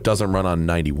also know it doesn't run on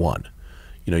 91.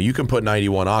 You know, you can put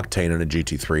 91 octane in a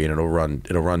GT3 and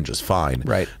it'll run just fine.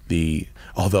 Right.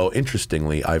 Although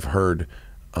interestingly, I've heard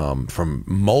from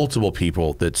multiple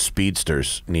people that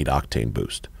speedsters need octane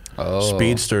boost. Oh.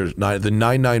 Speedsters, the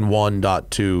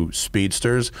 991.2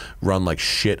 speedsters run like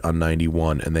shit on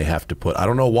 91, and they have to put. I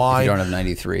don't know why. If you don't have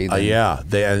 93. Then... yeah,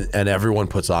 and everyone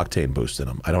puts octane boost in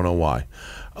them. I don't know why,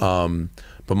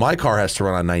 but my car has to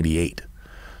run on 98,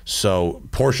 so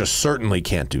Porsche certainly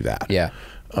can't do that. Yeah.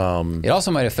 It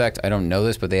also might affect, I don't know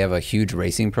this, but they have a huge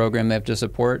racing program they have to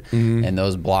support, and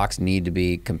those blocks need to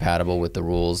be compatible with the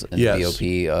rules and the BOP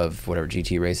of whatever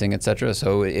GT racing, etc.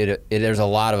 So there's a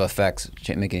lot of effects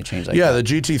making a change like that. Yeah, the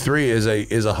GT3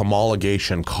 is a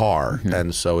homologation car,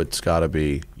 and so it's got to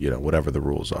be, you know, whatever the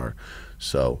rules are.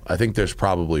 So I think there's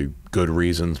probably good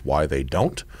reasons why they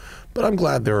don't, but I'm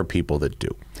glad there are people that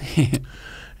do.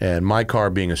 And my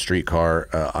car being a street car,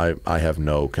 I have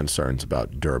no concerns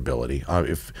about durability.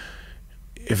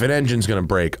 If an engine's going to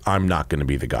break, I'm not going to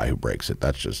be the guy who breaks it.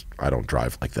 That's just, I don't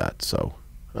drive like that. So,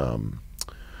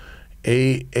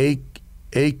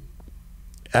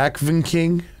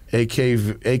 Akvinking,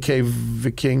 AK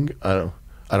Viking, I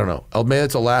don't know. Maybe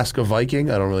it's Alaska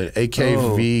Viking. I don't really.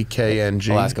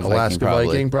 AKVKNG. Alaska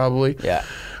Viking, probably. Yeah.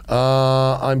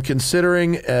 I'm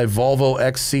considering a Volvo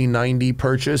XC90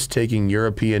 purchase, taking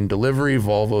European delivery.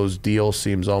 Volvo's deal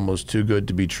seems almost too good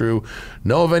to be true.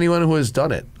 Know of anyone who has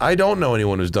done it? I don't know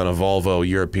anyone who's done a Volvo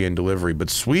European delivery, but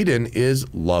Sweden is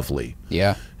lovely.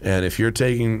 Yeah. And if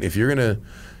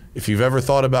you've ever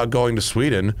thought about going to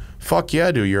Sweden, fuck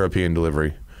yeah, do European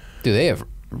delivery. Dude, they have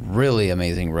really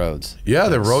amazing roads. Yeah,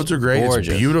 the roads are great.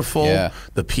 Gorgeous. It's beautiful. Yeah.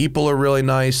 The people are really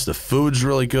nice. The food's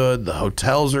really good. The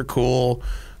hotels are cool.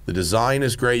 The design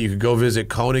is great. You could go visit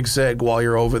Koenigsegg while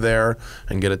you're over there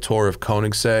and get a tour of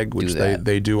Koenigsegg, which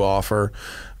they do offer.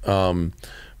 And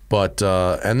the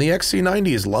XC90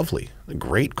 is lovely. A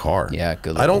great car. Yeah,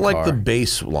 good. I don't like the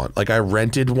base one. Like I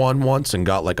rented one once and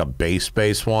got like a base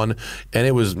one, and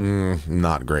it was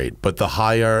not great. But the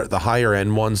higher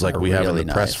end ones, like we have in the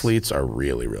press fleets, are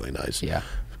really, really nice. Yeah,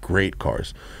 great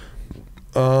cars.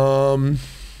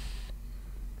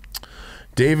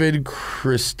 David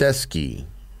Christeski, I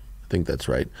think that's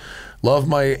right. Love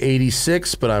my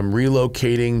 86, but I'm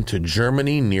relocating to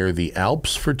Germany near the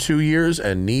Alps for 2 years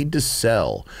and need to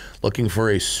sell. Looking for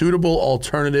a suitable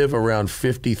alternative around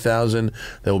 50,000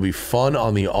 that will be fun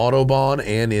on the Autobahn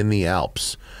and in the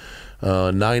Alps.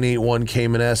 981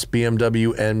 Cayman S,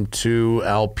 BMW M2,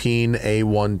 Alpine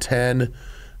A110.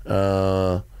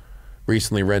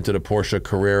 Recently rented a Porsche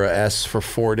Carrera S for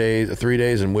 3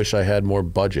 days, and wish I had more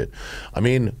budget. I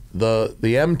mean, the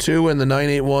M2 and the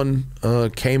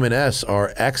 981 Cayman S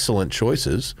are excellent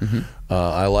choices.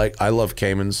 I love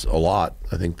Caymans a lot.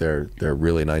 I think they're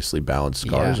really nicely balanced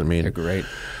cars. Yeah, I mean, they're great.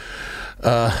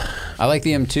 I like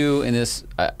the M2 in this.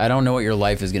 I don't know what your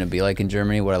life is going to be like in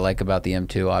Germany. What I like about the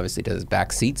M2, obviously, does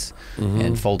back seats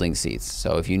and folding seats.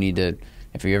 So if you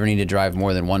ever need to drive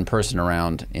more than one person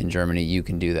around in Germany, you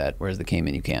can do that. Whereas the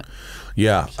Cayman, you can't.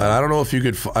 Yeah, so. And I don't know if you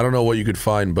could. I don't know what you could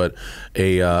find, but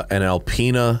an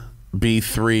Alpina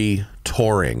B3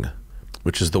 Touring,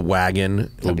 which is the wagon.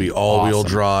 It will be all-wheel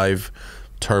drive,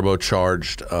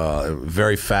 turbocharged,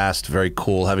 very fast, very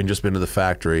cool. Having just been to the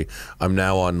factory, I'm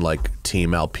now on like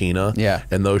Team Alpina. Yeah,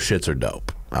 and those shits are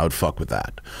dope. I would fuck with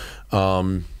that.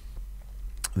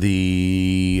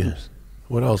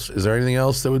 What else? Is there anything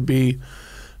else that would be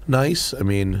nice? I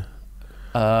mean,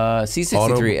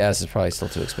 C63S is probably still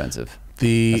too expensive.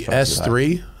 The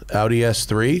S3, Audi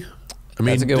S3. I mean,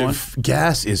 that's a good one.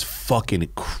 Gas is fucking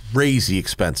crazy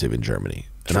expensive in Germany.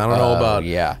 And I don't know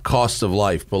about cost of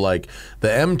life, but like the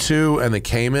M2 and the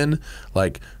Cayman,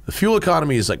 like the fuel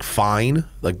economy is like fine.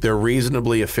 Like they're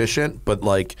reasonably efficient, but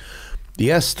like the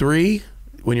S3,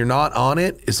 when you're not on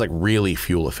it, is like really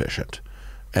fuel efficient.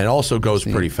 And also goes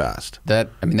pretty fast. That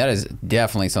is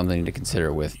definitely something to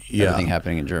consider with everything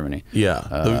happening in Germany. Yeah,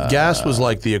 the gas was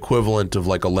like the equivalent of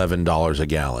like $11 a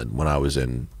gallon when I was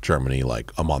in Germany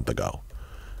like a month ago.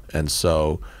 And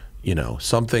so, you know,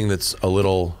 something that's a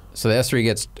little... So the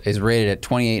S3 is rated at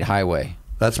 28 highway.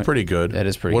 That's pretty good. That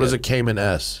is pretty good. What is a Cayman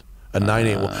S? A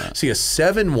 981. See, a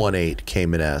 718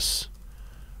 Cayman S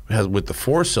with the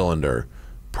 4-cylinder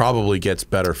probably gets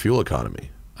better fuel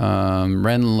economy.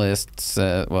 Renlist,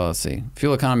 well, let's see.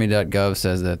 Fueleconomy.gov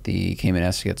says that the Cayman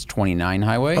S gets 29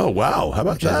 highway. Oh, wow. How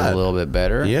about which that? Is a little bit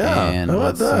better. Yeah. And how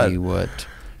about let's see what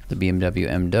the BMW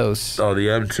M-DOS. Oh, the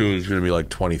M2 is going to be like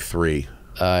 23.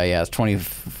 Yeah, it's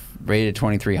rated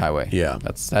 23 highway. Yeah.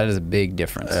 That is a big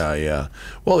difference. Yeah.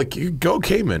 Well, go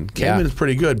Cayman. Cayman is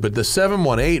pretty good, but the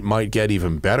 718 might get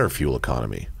even better fuel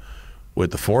economy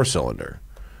with the 4-cylinder.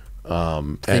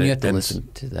 Then you have to listen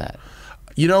to that.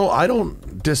 You know, I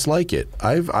don't dislike it.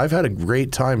 I've had a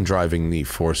great time driving the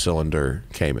 4-cylinder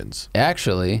Caymans.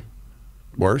 Actually,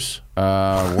 worse.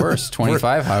 Worse.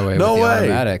 25 highway. No with the way.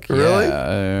 Automatic. Really?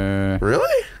 Yeah,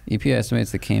 really? EPA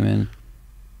estimates the Cayman.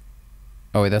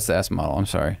 Oh wait, that's the S model. I'm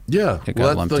sorry. Yeah.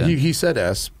 Well, he said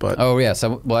S, but that's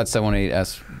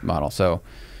 718S model. So,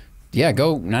 yeah,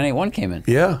 go 981 Cayman.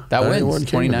 Yeah, that wins.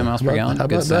 29 miles per gallon. How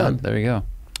about that? There you go.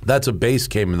 That's a base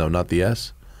Cayman though, not the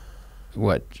S.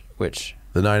 Which?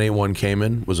 The 981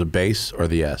 Cayman was a base or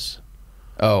the S?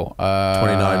 Oh,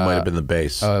 29 might have been the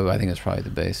base. Oh, I think it's probably the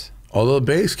base. Although the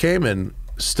base Cayman,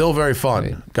 still very fun.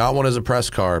 Right. Got one as a press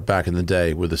car back in the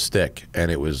day with a stick,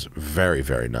 and it was very,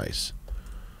 very nice.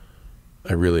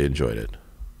 I really enjoyed it.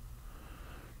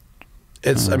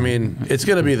 I mean, it's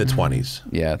going to be the 20s.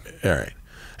 Yeah. All right.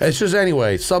 It's just,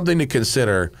 anyway, something to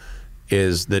consider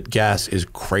is that gas is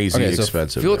crazy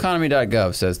expensive. So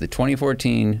fueleconomy.gov says the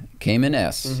 2014 Cayman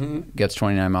S gets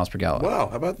 29 miles per gallon. Wow,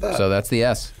 how about that? So that's the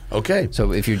S. Okay.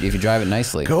 So if you drive it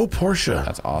nicely. Go Porsche.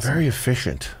 That's awesome. Very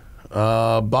efficient.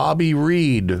 Bobby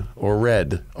Reed, or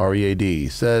Red, R-E-A-D,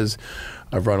 says,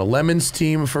 I've run a Lemons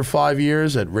team for 5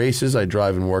 years. At races, I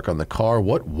drive and work on the car.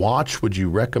 What watch would you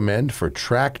recommend for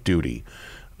track duty?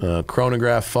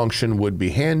 Chronograph function would be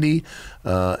handy,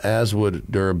 as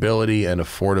would durability and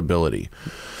affordability.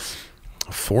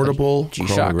 Affordable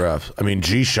chronograph. I mean,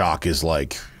 G-Shock is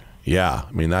like, yeah.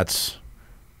 I mean, that's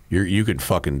you could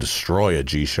fucking destroy a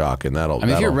G-Shock, and that'll. I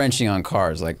mean, if you're wrenching on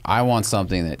cars, like I want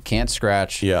something that can't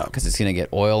scratch. Yeah. Because it's gonna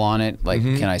get oil on it. Like,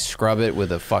 can I scrub it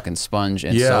with a fucking sponge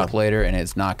and soap later, and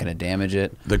it's not gonna damage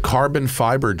it? The carbon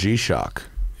fiber G-Shock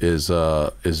is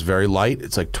very light.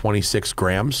 It's like 26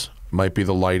 grams. Might be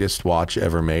the lightest watch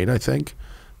ever made, I think,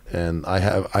 and I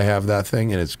have that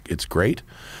thing, and it's great.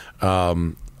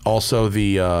 Also,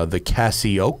 the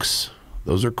Cassie Oaks,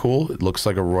 those are cool. It looks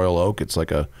like a royal oak. It's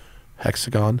like a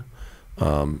hexagon.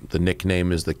 The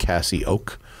nickname is the Cassie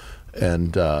Oak,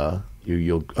 and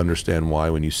you'll understand why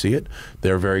when you see it.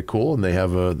 They're very cool, and they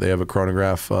have a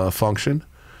chronograph function.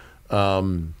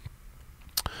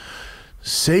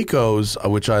 Seikos,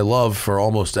 which I love for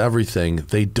almost everything,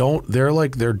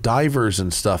 they're divers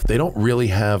and stuff. They don't really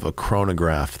have a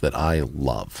chronograph that I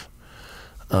love.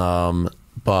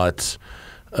 But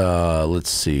let's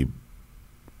see.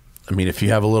 I mean, if you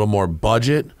have a little more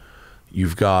budget,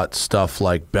 you've got stuff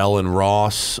like Bell and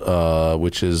Ross,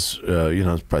 which is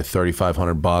it's probably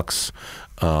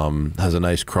 $3,500. Has a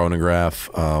nice chronograph.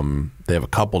 They have a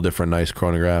couple different nice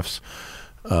chronographs.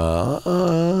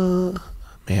 Man,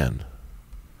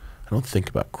 I don't think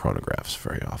about chronographs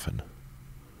very often.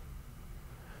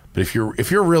 But if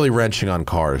you're really wrenching on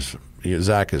cars,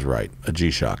 Zach is right. A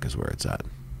G-Shock is where it's at.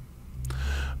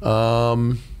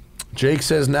 Jake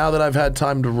says, now that I've had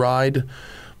time to ride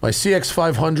my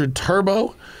CX500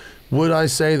 Turbo, would I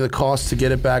say the cost to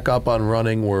get it back up on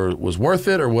running was worth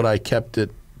it, or would I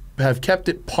have kept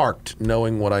it parked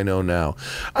knowing what I know now?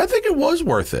 I think it was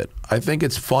worth it. I think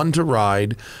it's fun to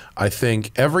ride. I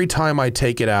think every time I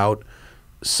take it out,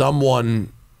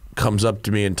 someone comes up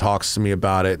to me and talks to me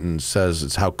about it and says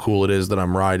it's how cool it is that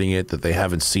I'm riding it, that they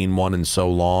haven't seen one in so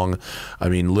long. I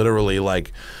mean, literally, like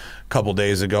a couple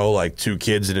days ago, like 2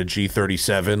 kids in a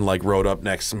G37 like rode up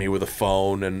next to me with a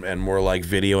phone and were like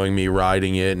videoing me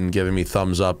riding it and giving me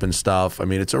thumbs up and stuff. I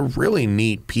mean, it's a really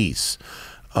neat piece.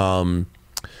 Given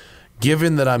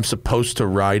that I'm supposed to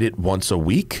ride it once a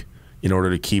week in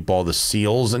order to keep all the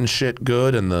seals and shit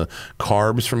good and the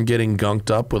carbs from getting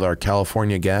gunked up with our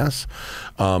California gas,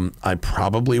 I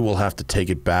probably will have to take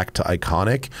it back to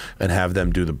Ionic and have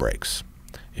them do the brakes.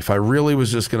 If I really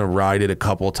was just going to ride it a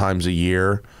couple of times a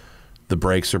year, the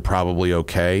brakes are probably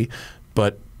okay,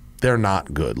 but they're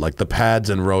not good. Like, the pads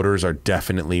and rotors are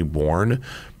definitely worn,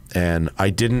 and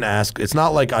I didn't ask. It's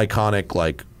not like Ionic,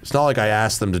 like, it's not like I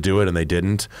asked them to do it and they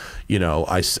didn't. You know,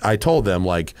 I told them,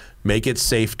 like, make it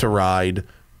safe to ride,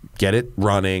 get it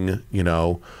running, you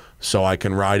know, so I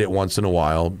can ride it once in a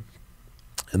while.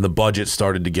 And the budget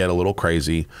started to get a little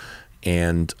crazy.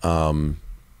 And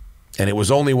it was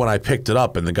only when I picked it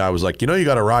up and the guy was like, you know, you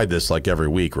got to ride this like every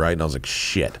week, right? And I was like,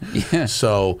 shit. Yeah.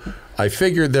 So I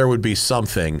figured there would be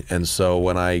something. And so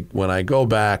when I go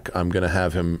back, I'm going to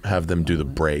have them do the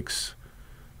brakes.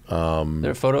 There's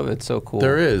a photo of it. So cool.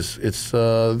 There is. It's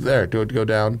there. Go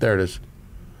down. There it is.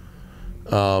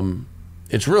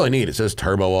 It's really neat. It says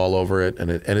turbo all over it, and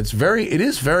it is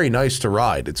very nice to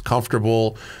ride. It's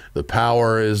comfortable. The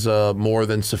power is more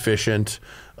than sufficient.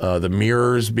 The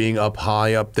mirrors being up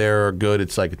high up there are good.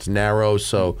 It's like it's narrow,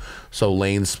 so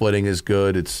lane splitting is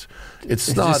good. It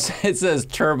says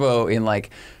turbo in, like,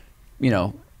 you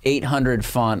know, 800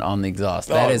 font on the exhaust.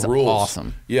 That is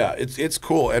awesome. Yeah, it's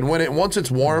cool. And once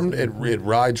it's warmed, it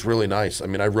rides really nice. I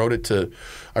mean, I rode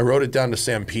it down to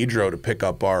San Pedro to pick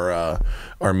up our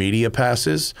media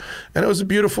passes, and it was a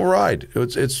beautiful ride.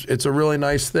 It's a really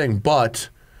nice thing, but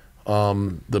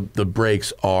the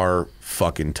brakes are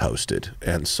fucking toasted,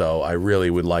 and so I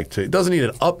really would like to. It doesn't need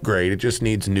an upgrade. It just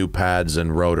needs new pads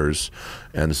and rotors,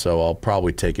 and so I'll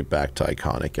probably take it back to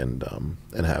Ionic and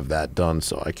have that done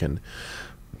so I can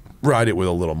ride it with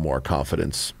a little more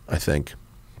confidence, I think.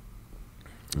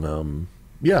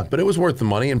 Yeah, but it was worth the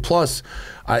money, and plus,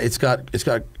 it's got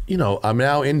you know, I'm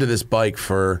now into this bike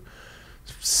for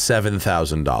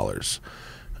 $7,000.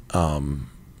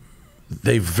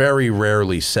 They very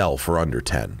rarely sell for under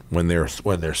 10 when they're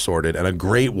sorted, and a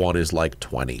great one is like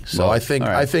 20. So well,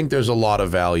 I think there's a lot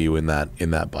of value in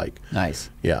that bike.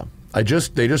 Nice. Yeah, they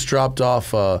just dropped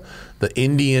off the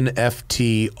Indian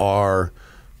FTR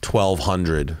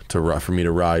 1200 for me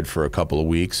to ride for a couple of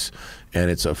weeks, and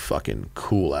it's a fucking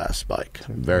cool ass bike.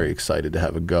 I'm very excited to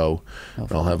have a go.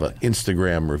 I'll have an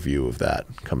Instagram review of that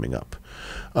coming up.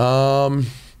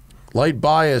 Light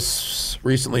Bias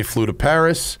recently flew to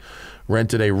Paris,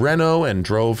 rented a Renault, and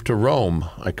drove to Rome.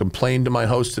 I complained to my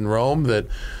host in Rome that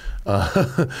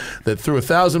that through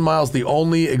 1,000 miles, the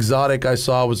only exotic I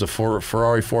saw was a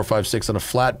Ferrari 456 on a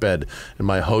flatbed. And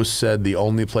my host said the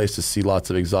only place to see lots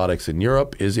of exotics in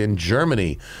Europe is in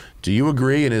Germany. Do you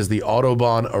agree? And is the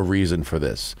Autobahn a reason for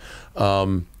this?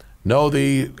 No,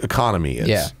 the economy is.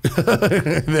 Yeah.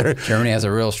 Germany has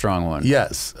a real strong one.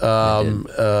 Yes.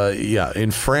 Yeah.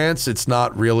 In France, it's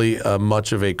not really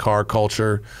much of a car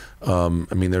culture. I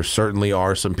mean, there certainly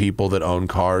are some people that own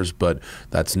cars, but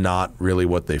that's not really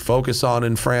what they focus on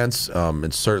in France.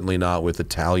 It's certainly not with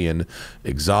Italian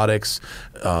exotics.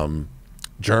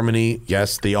 Germany,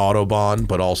 yes, the Autobahn,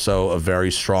 but also a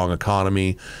very strong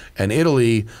economy. And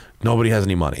Italy, nobody has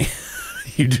any money.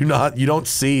 You don't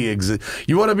see,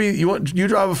 you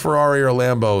drive a Ferrari or a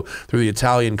Lambo through the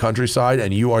Italian countryside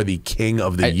and you are the king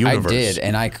of the universe. I did,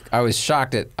 and I was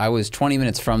shocked I was 20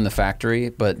 minutes from the factory,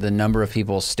 but the number of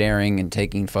people staring and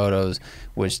taking photos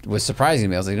was surprising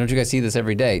me. I was like, don't you guys see this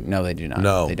every day? No, they do not.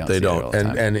 No, they don't.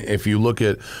 And if you look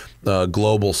at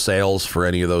global sales for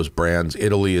any of those brands,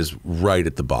 Italy is right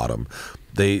at the bottom.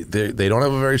 They don't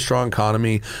have a very strong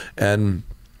economy, and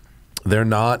they're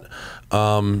not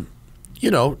you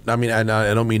know, I mean,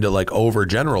 I don't mean to like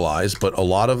overgeneralize, but a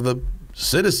lot of the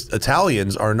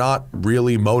Italians are not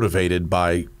really motivated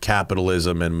by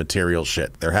capitalism and material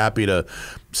shit. They're happy to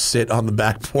sit on the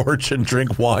back porch and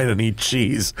drink wine and eat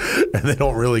cheese, and they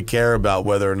don't really care about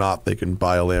whether or not they can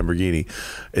buy a Lamborghini.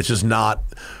 It's just not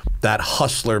that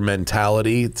hustler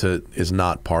mentality is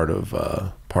not part of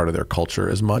their culture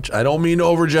as much. I don't mean to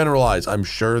overgeneralize. I'm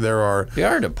sure there are. It's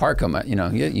hard to park them. You know,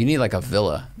 you need like a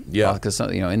villa. Yeah, because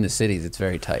you know in the cities it's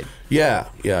very tight. Yeah.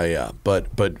 But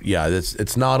yeah,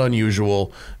 it's not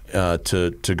unusual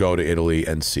to go to Italy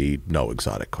and see no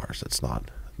exotic cars. It's not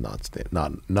out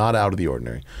of the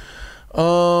ordinary.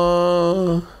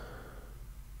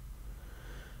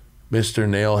 Mr.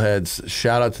 Nailheads,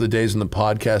 shout out to the days when the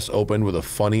podcast opened with a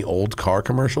funny old car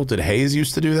commercial. Did Hayes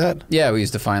used to do that? Yeah, we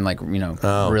used to find like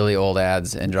really old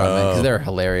ads and drop them in because they're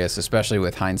hilarious, especially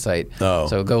with hindsight.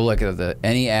 So go look at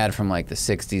any ad from like the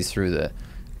 '60s through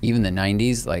even the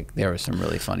 '90s. Like there was some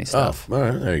really funny stuff. All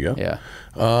right, there you go. Yeah.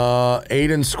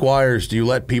 Aiden Squires, do you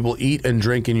let people eat and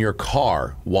drink in your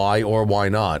car? Why or why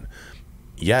not?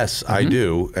 Yes, I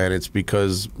do, and it's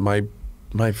because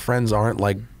my friends aren't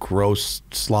like gross,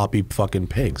 sloppy fucking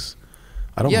pigs.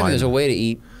 I don't mind. There's a way to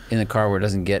eat in the car where it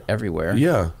doesn't get everywhere.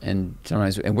 Yeah. And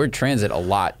sometimes, we're transit a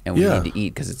lot, and we need to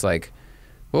eat because it's like,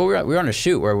 well, we were on a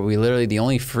shoot where we literally, the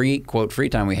only free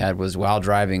time we had was while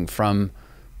driving from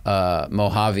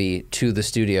Mojave to the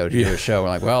studio to do a show. We're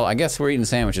like, well, I guess we're eating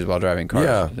sandwiches while driving cars.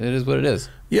 Yeah. It is what it is.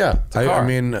 Yeah, I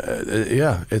mean,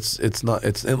 it's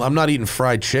not. I'm not eating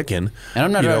fried chicken, and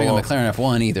I'm not driving a McLaren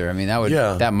F1 either. I mean,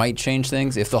 that might change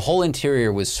things. If the whole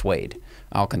interior was suede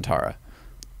Alcantara,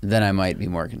 then I might be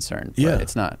more concerned. But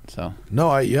it's not. So no,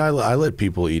 I let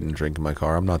people eat and drink in my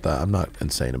car. I'm not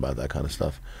insane about that kind of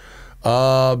stuff.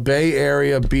 Bay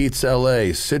Area beats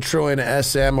LA. Citroen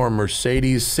SM or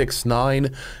Mercedes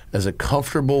 6.9 as a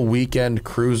comfortable weekend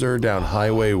cruiser down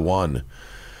Highway 1.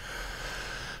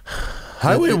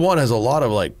 Highway 1 has a lot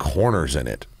of like corners in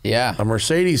it. Yeah. A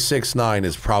Mercedes 6.9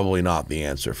 is probably not the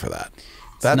answer for that.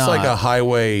 That's like a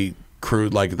highway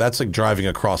that's like driving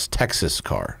across Texas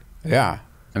car. Yeah.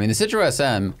 I mean, the Citroen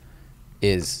SM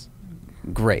is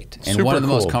great and Super one of the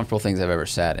most cool. comfortable things I've ever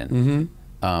sat in.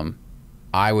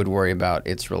 I would worry about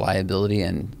its reliability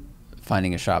and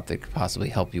finding a shop that could possibly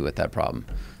help you with that problem.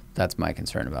 That's my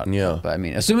concern about it. Yeah. But I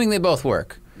mean, assuming they both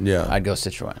work, I'd go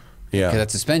Citroen. Yeah. Because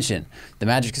that suspension, the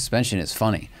magic suspension is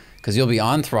funny because you'll be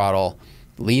on throttle,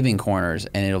 leaving corners,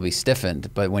 and it'll be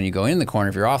stiffened. But when you go in the corner,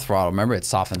 if you're off throttle, remember it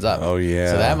softens up. Oh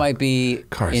yeah. So that might be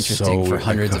interesting for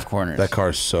hundreds of corners. That car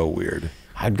is so weird.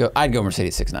 I'd go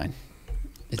Mercedes 6.9.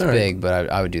 It's big, but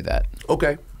I would do that.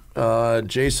 Okay.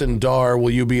 Jason Dar,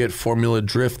 will you be at Formula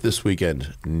Drift this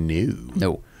weekend?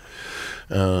 No.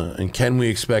 And can we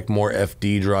expect more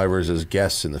FD drivers as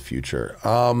guests in the future?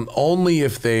 Only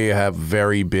if they have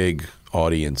very big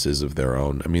audiences of their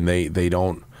own. I mean, they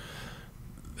don't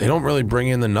really bring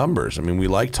in the numbers. I mean, we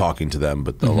like talking to them,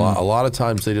 but a lot of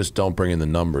times they just don't bring in the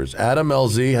numbers. Adam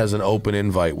LZ has an open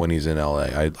invite when he's in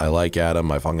LA. I like Adam.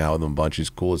 I've hung out with him a bunch. He's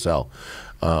cool as hell.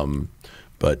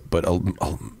 But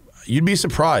you'd be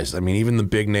surprised. I mean, even the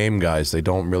big name guys, they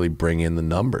don't really bring in the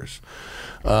numbers.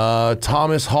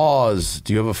 Thomas Hawes,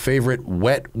 do you have a favorite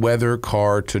wet weather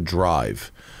car to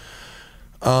drive?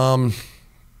 I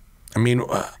mean,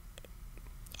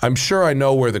 I'm sure I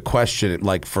know where the question,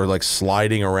 like for like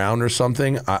sliding around or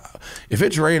something. If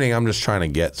it's raining, I'm just trying to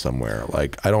get somewhere.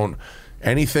 Like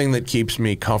anything that keeps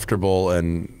me comfortable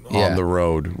and on the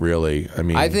road, really. I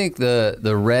mean, I think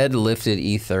the red lifted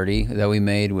E30 that we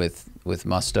made with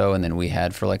Musto and then we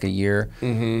had for like a year,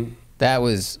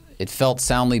 it felt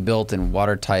soundly built and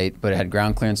watertight, but it had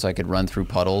ground clearance so I could run through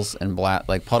puddles, and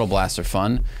like puddle blasts are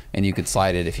fun, and you could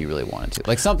slide it if you really wanted to.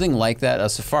 Like something like that, a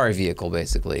safari vehicle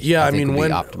basically. Yeah, I mean, would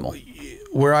be optimal.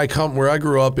 Where I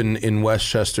grew up in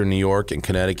Westchester, New York and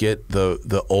Connecticut,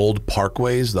 the old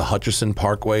parkways, the Hutchison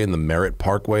Parkway and the Merritt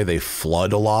Parkway, they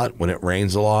flood a lot. When it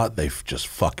rains a lot, they just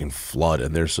fucking flood,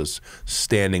 and there's just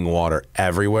standing water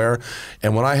everywhere.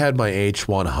 And when I had my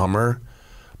H1 Hummer,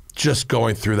 just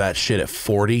going through that shit at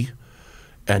 40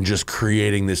 and just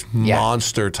creating this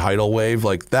monster tidal wave,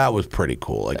 like that was pretty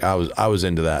cool. Like I was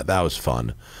into that. That was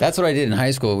fun. That's what I did in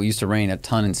high school. We used to rain a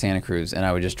ton in Santa Cruz, and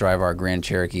I would just drive our Grand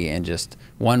Cherokee, and just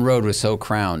one road was so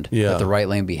crowned that the right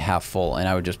lane be half full, and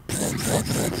I would just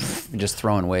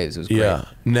throwing waves. It was great. Yeah.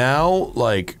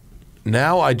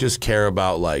 Now I just care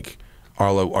about like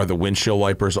are the windshield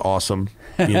wipers awesome?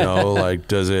 You know, like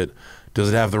does it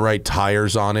have the right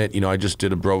tires on it? You know, I just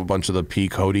drove a bunch of the P.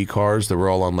 Cody cars that were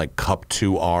all on like Cup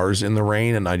 2Rs in the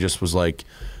rain, and I just was like,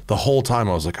 the whole time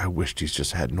I was like, I wish these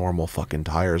just had normal fucking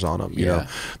tires on them. You know,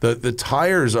 the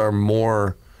tires are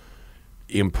more.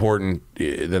 important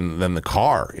than the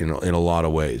car in a lot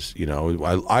of ways. You know,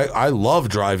 I love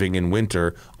driving in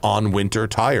winter on winter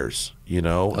tires. You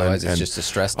know, otherwise it's just a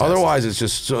stress test. Otherwise, it's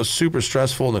just so super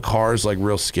stressful, and the car is like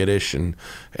real skittish, and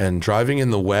driving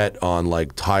in the wet on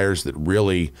like tires that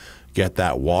really get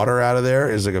that water out of there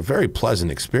is like a very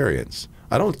pleasant experience.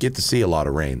 I don't get to see a lot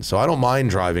of rain, so I don't mind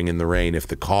driving in the rain if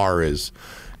the car is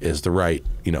the right,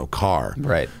 you know, car.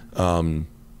 Right.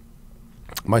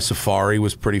 My Safari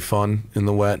was pretty fun in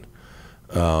the wet.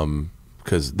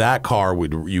 Because that car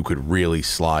you could really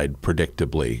slide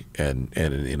predictably and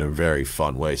in a very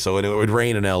fun way. So when it would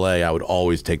rain in LA, I would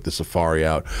always take the Safari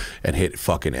out and hit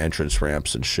fucking entrance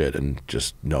ramps and shit, and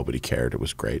just nobody cared. It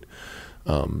was great.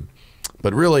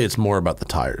 But really, it's more about the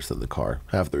tires than the car.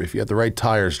 If you have the right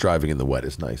tires, driving in the wet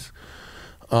is nice.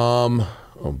 Oh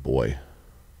boy.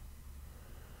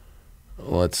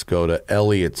 Let's go to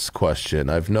Elliot's question.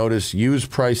 I've noticed used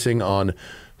pricing on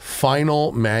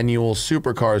final manual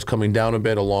supercars coming down a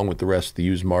bit along with the rest of the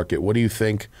used market. What do you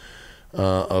think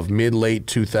of mid-late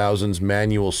 2000s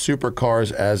manual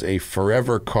supercars as a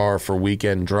forever car for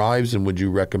weekend drives, and would you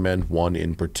recommend one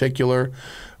in particular?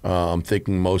 I'm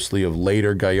thinking mostly of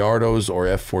later Gallardos or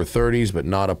F430s, but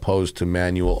not opposed to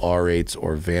manual R8s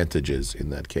or Vantages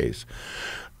in that case.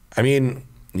 I mean,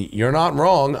 you're not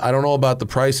wrong. I don't know about the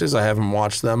prices. I haven't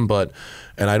watched them,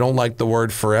 and I don't like the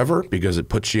word forever because it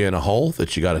puts you in a hole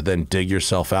that you got to then dig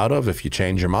yourself out of if you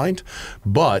change your mind.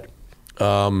 But,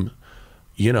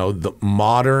 you know, the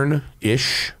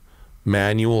modern-ish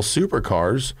manual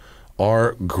supercars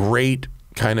are great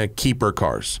kind of keeper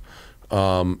cars.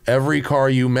 Every car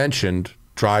you mentioned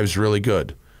drives really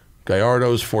good.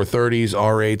 Gallardos, 430s,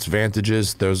 R8s,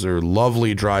 Vantages, those are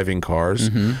lovely driving cars.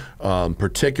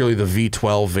 Particularly the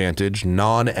V12 Vantage,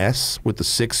 non-S with the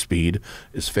 6-speed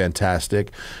is fantastic.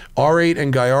 R8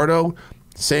 and Gallardo,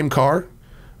 same car.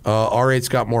 R8's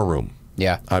got more room.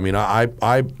 Yeah. I mean,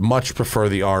 I much prefer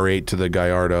the R8 to the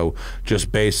Gallardo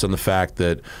just based on the fact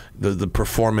that the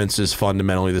performance is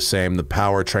fundamentally the same, the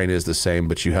powertrain is the same,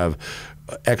 but you have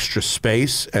extra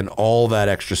space, and all that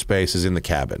extra space is in the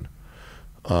cabin.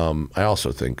 I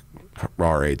also think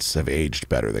R8s have aged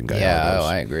better than Gallardos. Yeah,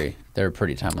 I agree. They're a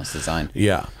pretty timeless design.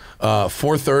 Yeah.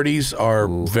 430s are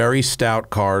very stout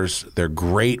cars. They're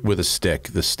great with a stick.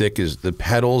 The stick is, the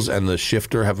pedals and the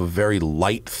shifter have a very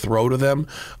light throw to them,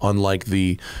 unlike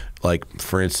the, like,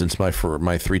 for instance, my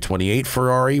 328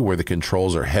 Ferrari, where the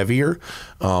controls are heavier.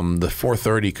 The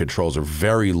 430 controls are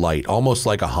very light, almost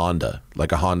like a Honda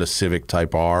Civic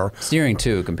Type R. Steering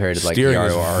too, compared to like the Steering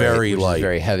is R8, very which light. is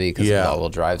very heavy because of the all-wheel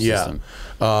drive system.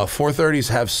 430s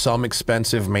have some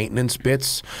expensive maintenance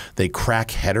bits. They crack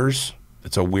headers.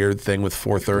 It's a weird thing with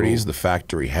 430s. The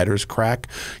factory headers crack.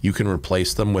 You can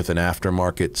replace them with an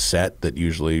aftermarket set that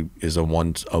usually is a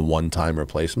one-time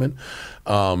replacement.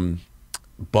 I mean,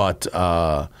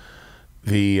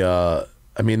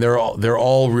 they're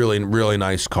all really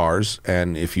nice cars,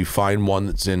 and if you find one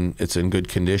that's in good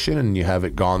condition and you have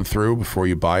it gone through before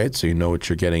you buy it, so you know what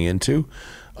you're getting into.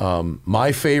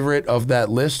 My favorite of that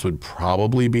list would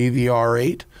probably be the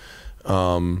R8,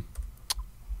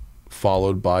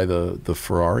 followed by the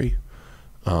Ferrari.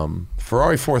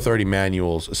 Ferrari 430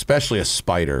 manuals, especially a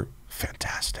Spider,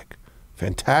 fantastic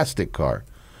car.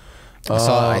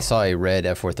 I saw a red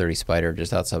F430 Spider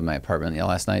just outside my apartment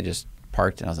last night. Just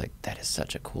parked, and I was like, "That is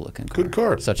such a cool looking car." Good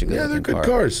car. Such a good. Yeah, they're looking good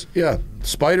car. cars. Yeah,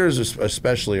 Spiders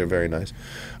especially are very nice.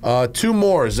 Two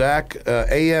more. Zach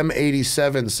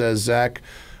AM87 says, Zach,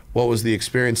 what was the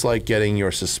experience like getting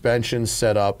your suspension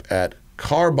set up at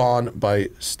Carbon by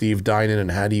Steve Dinan,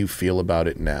 and how do you feel about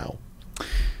it now?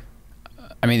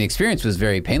 I mean, the experience was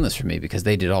very painless for me because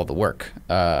they did all the work.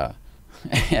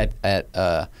 At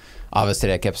Avis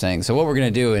today, I kept saying, "So what we're gonna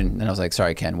do?" And I was like,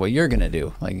 "Sorry, Ken, what you're gonna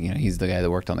do?" Like, you know, he's the guy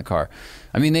that worked on the car.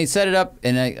 I mean, they set it up,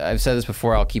 and I've said this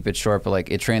before. I'll keep it short, but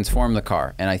like, it transformed the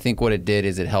car, and I think what it did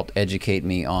is it helped educate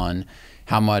me on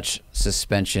how much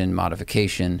suspension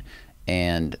modification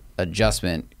and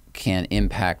adjustment can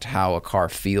impact how a car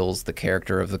feels, the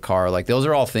character of the car. Like, those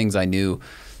are all things I knew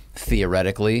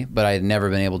theoretically, but I had never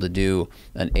been able to do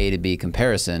an A to B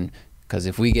comparison, because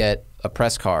if we get a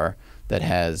press car that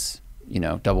has, you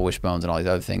know, double wishbones and all these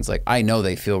other things, like, I know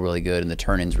they feel really good and the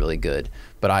turn-in's really good,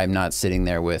 but I'm not sitting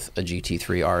there with a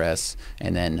GT3 RS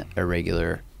and then a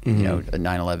regular, you know, a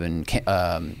 911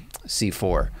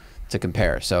 C4 to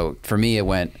compare. So for me, it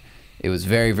was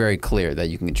very, very clear that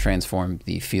you can transform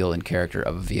the feel and character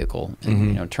of a vehicle. And,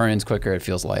 you know, turn-in's quicker, it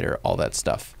feels lighter, all that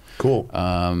stuff. Cool.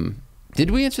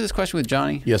 Did we answer this question with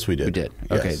Johnny? Yes, we did. We did.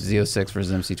 Yes. Okay, Z06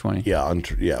 versus MC20.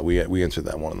 Yeah, we answered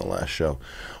that one on the last show.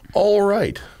 All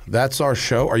right, that's our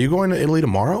show. Are you going to Italy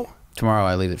tomorrow? Tomorrow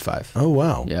I leave at 5. Oh,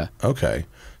 wow. Yeah. Okay.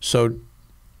 So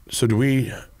do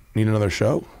we need another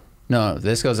show? No,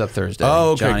 this goes up Thursday.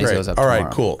 Oh, okay, Johnny's great. goes up All tomorrow.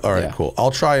 right, cool. All right, Yeah. cool. I'll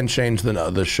try and change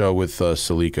the show with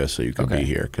Salika so you can Okay. be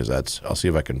here because I'll see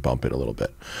if I can bump it a little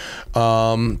bit.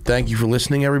 Thank you for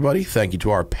listening, everybody. Thank you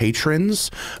to our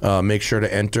patrons. Make sure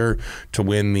to enter to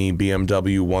win the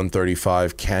BMW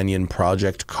 135 Canyon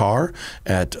Project car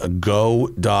at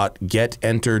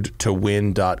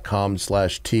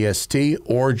go.getenteredtowin.com/TST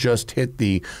or just hit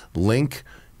the link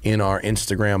in our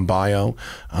Instagram bio.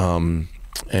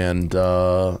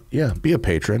 Yeah, be a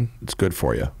patron. It's good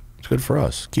for you. It's good for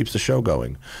us. Keeps the show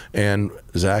going. And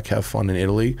Zach, have fun in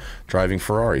Italy driving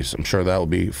Ferraris. I'm sure that'll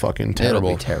be fucking terrible.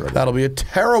 It'll be terrible. That'll be a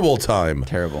terrible time.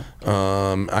 Terrible.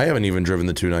 I haven't even driven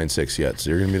the 296 yet, so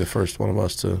you're gonna be the first one of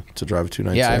us to drive a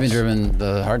 296. Yeah, I haven't driven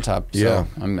the hardtop, so Yeah.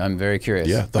 I'm very curious.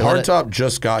 Yeah, the hardtop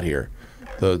just got here.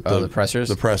 The pressers?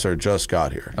 The presser just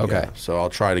got here. Okay. Yeah. So I'll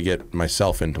try to get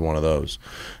myself into one of those,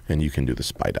 and you can do the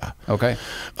Spider. Okay.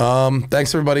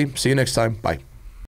 Thanks, everybody. See you next time. Bye.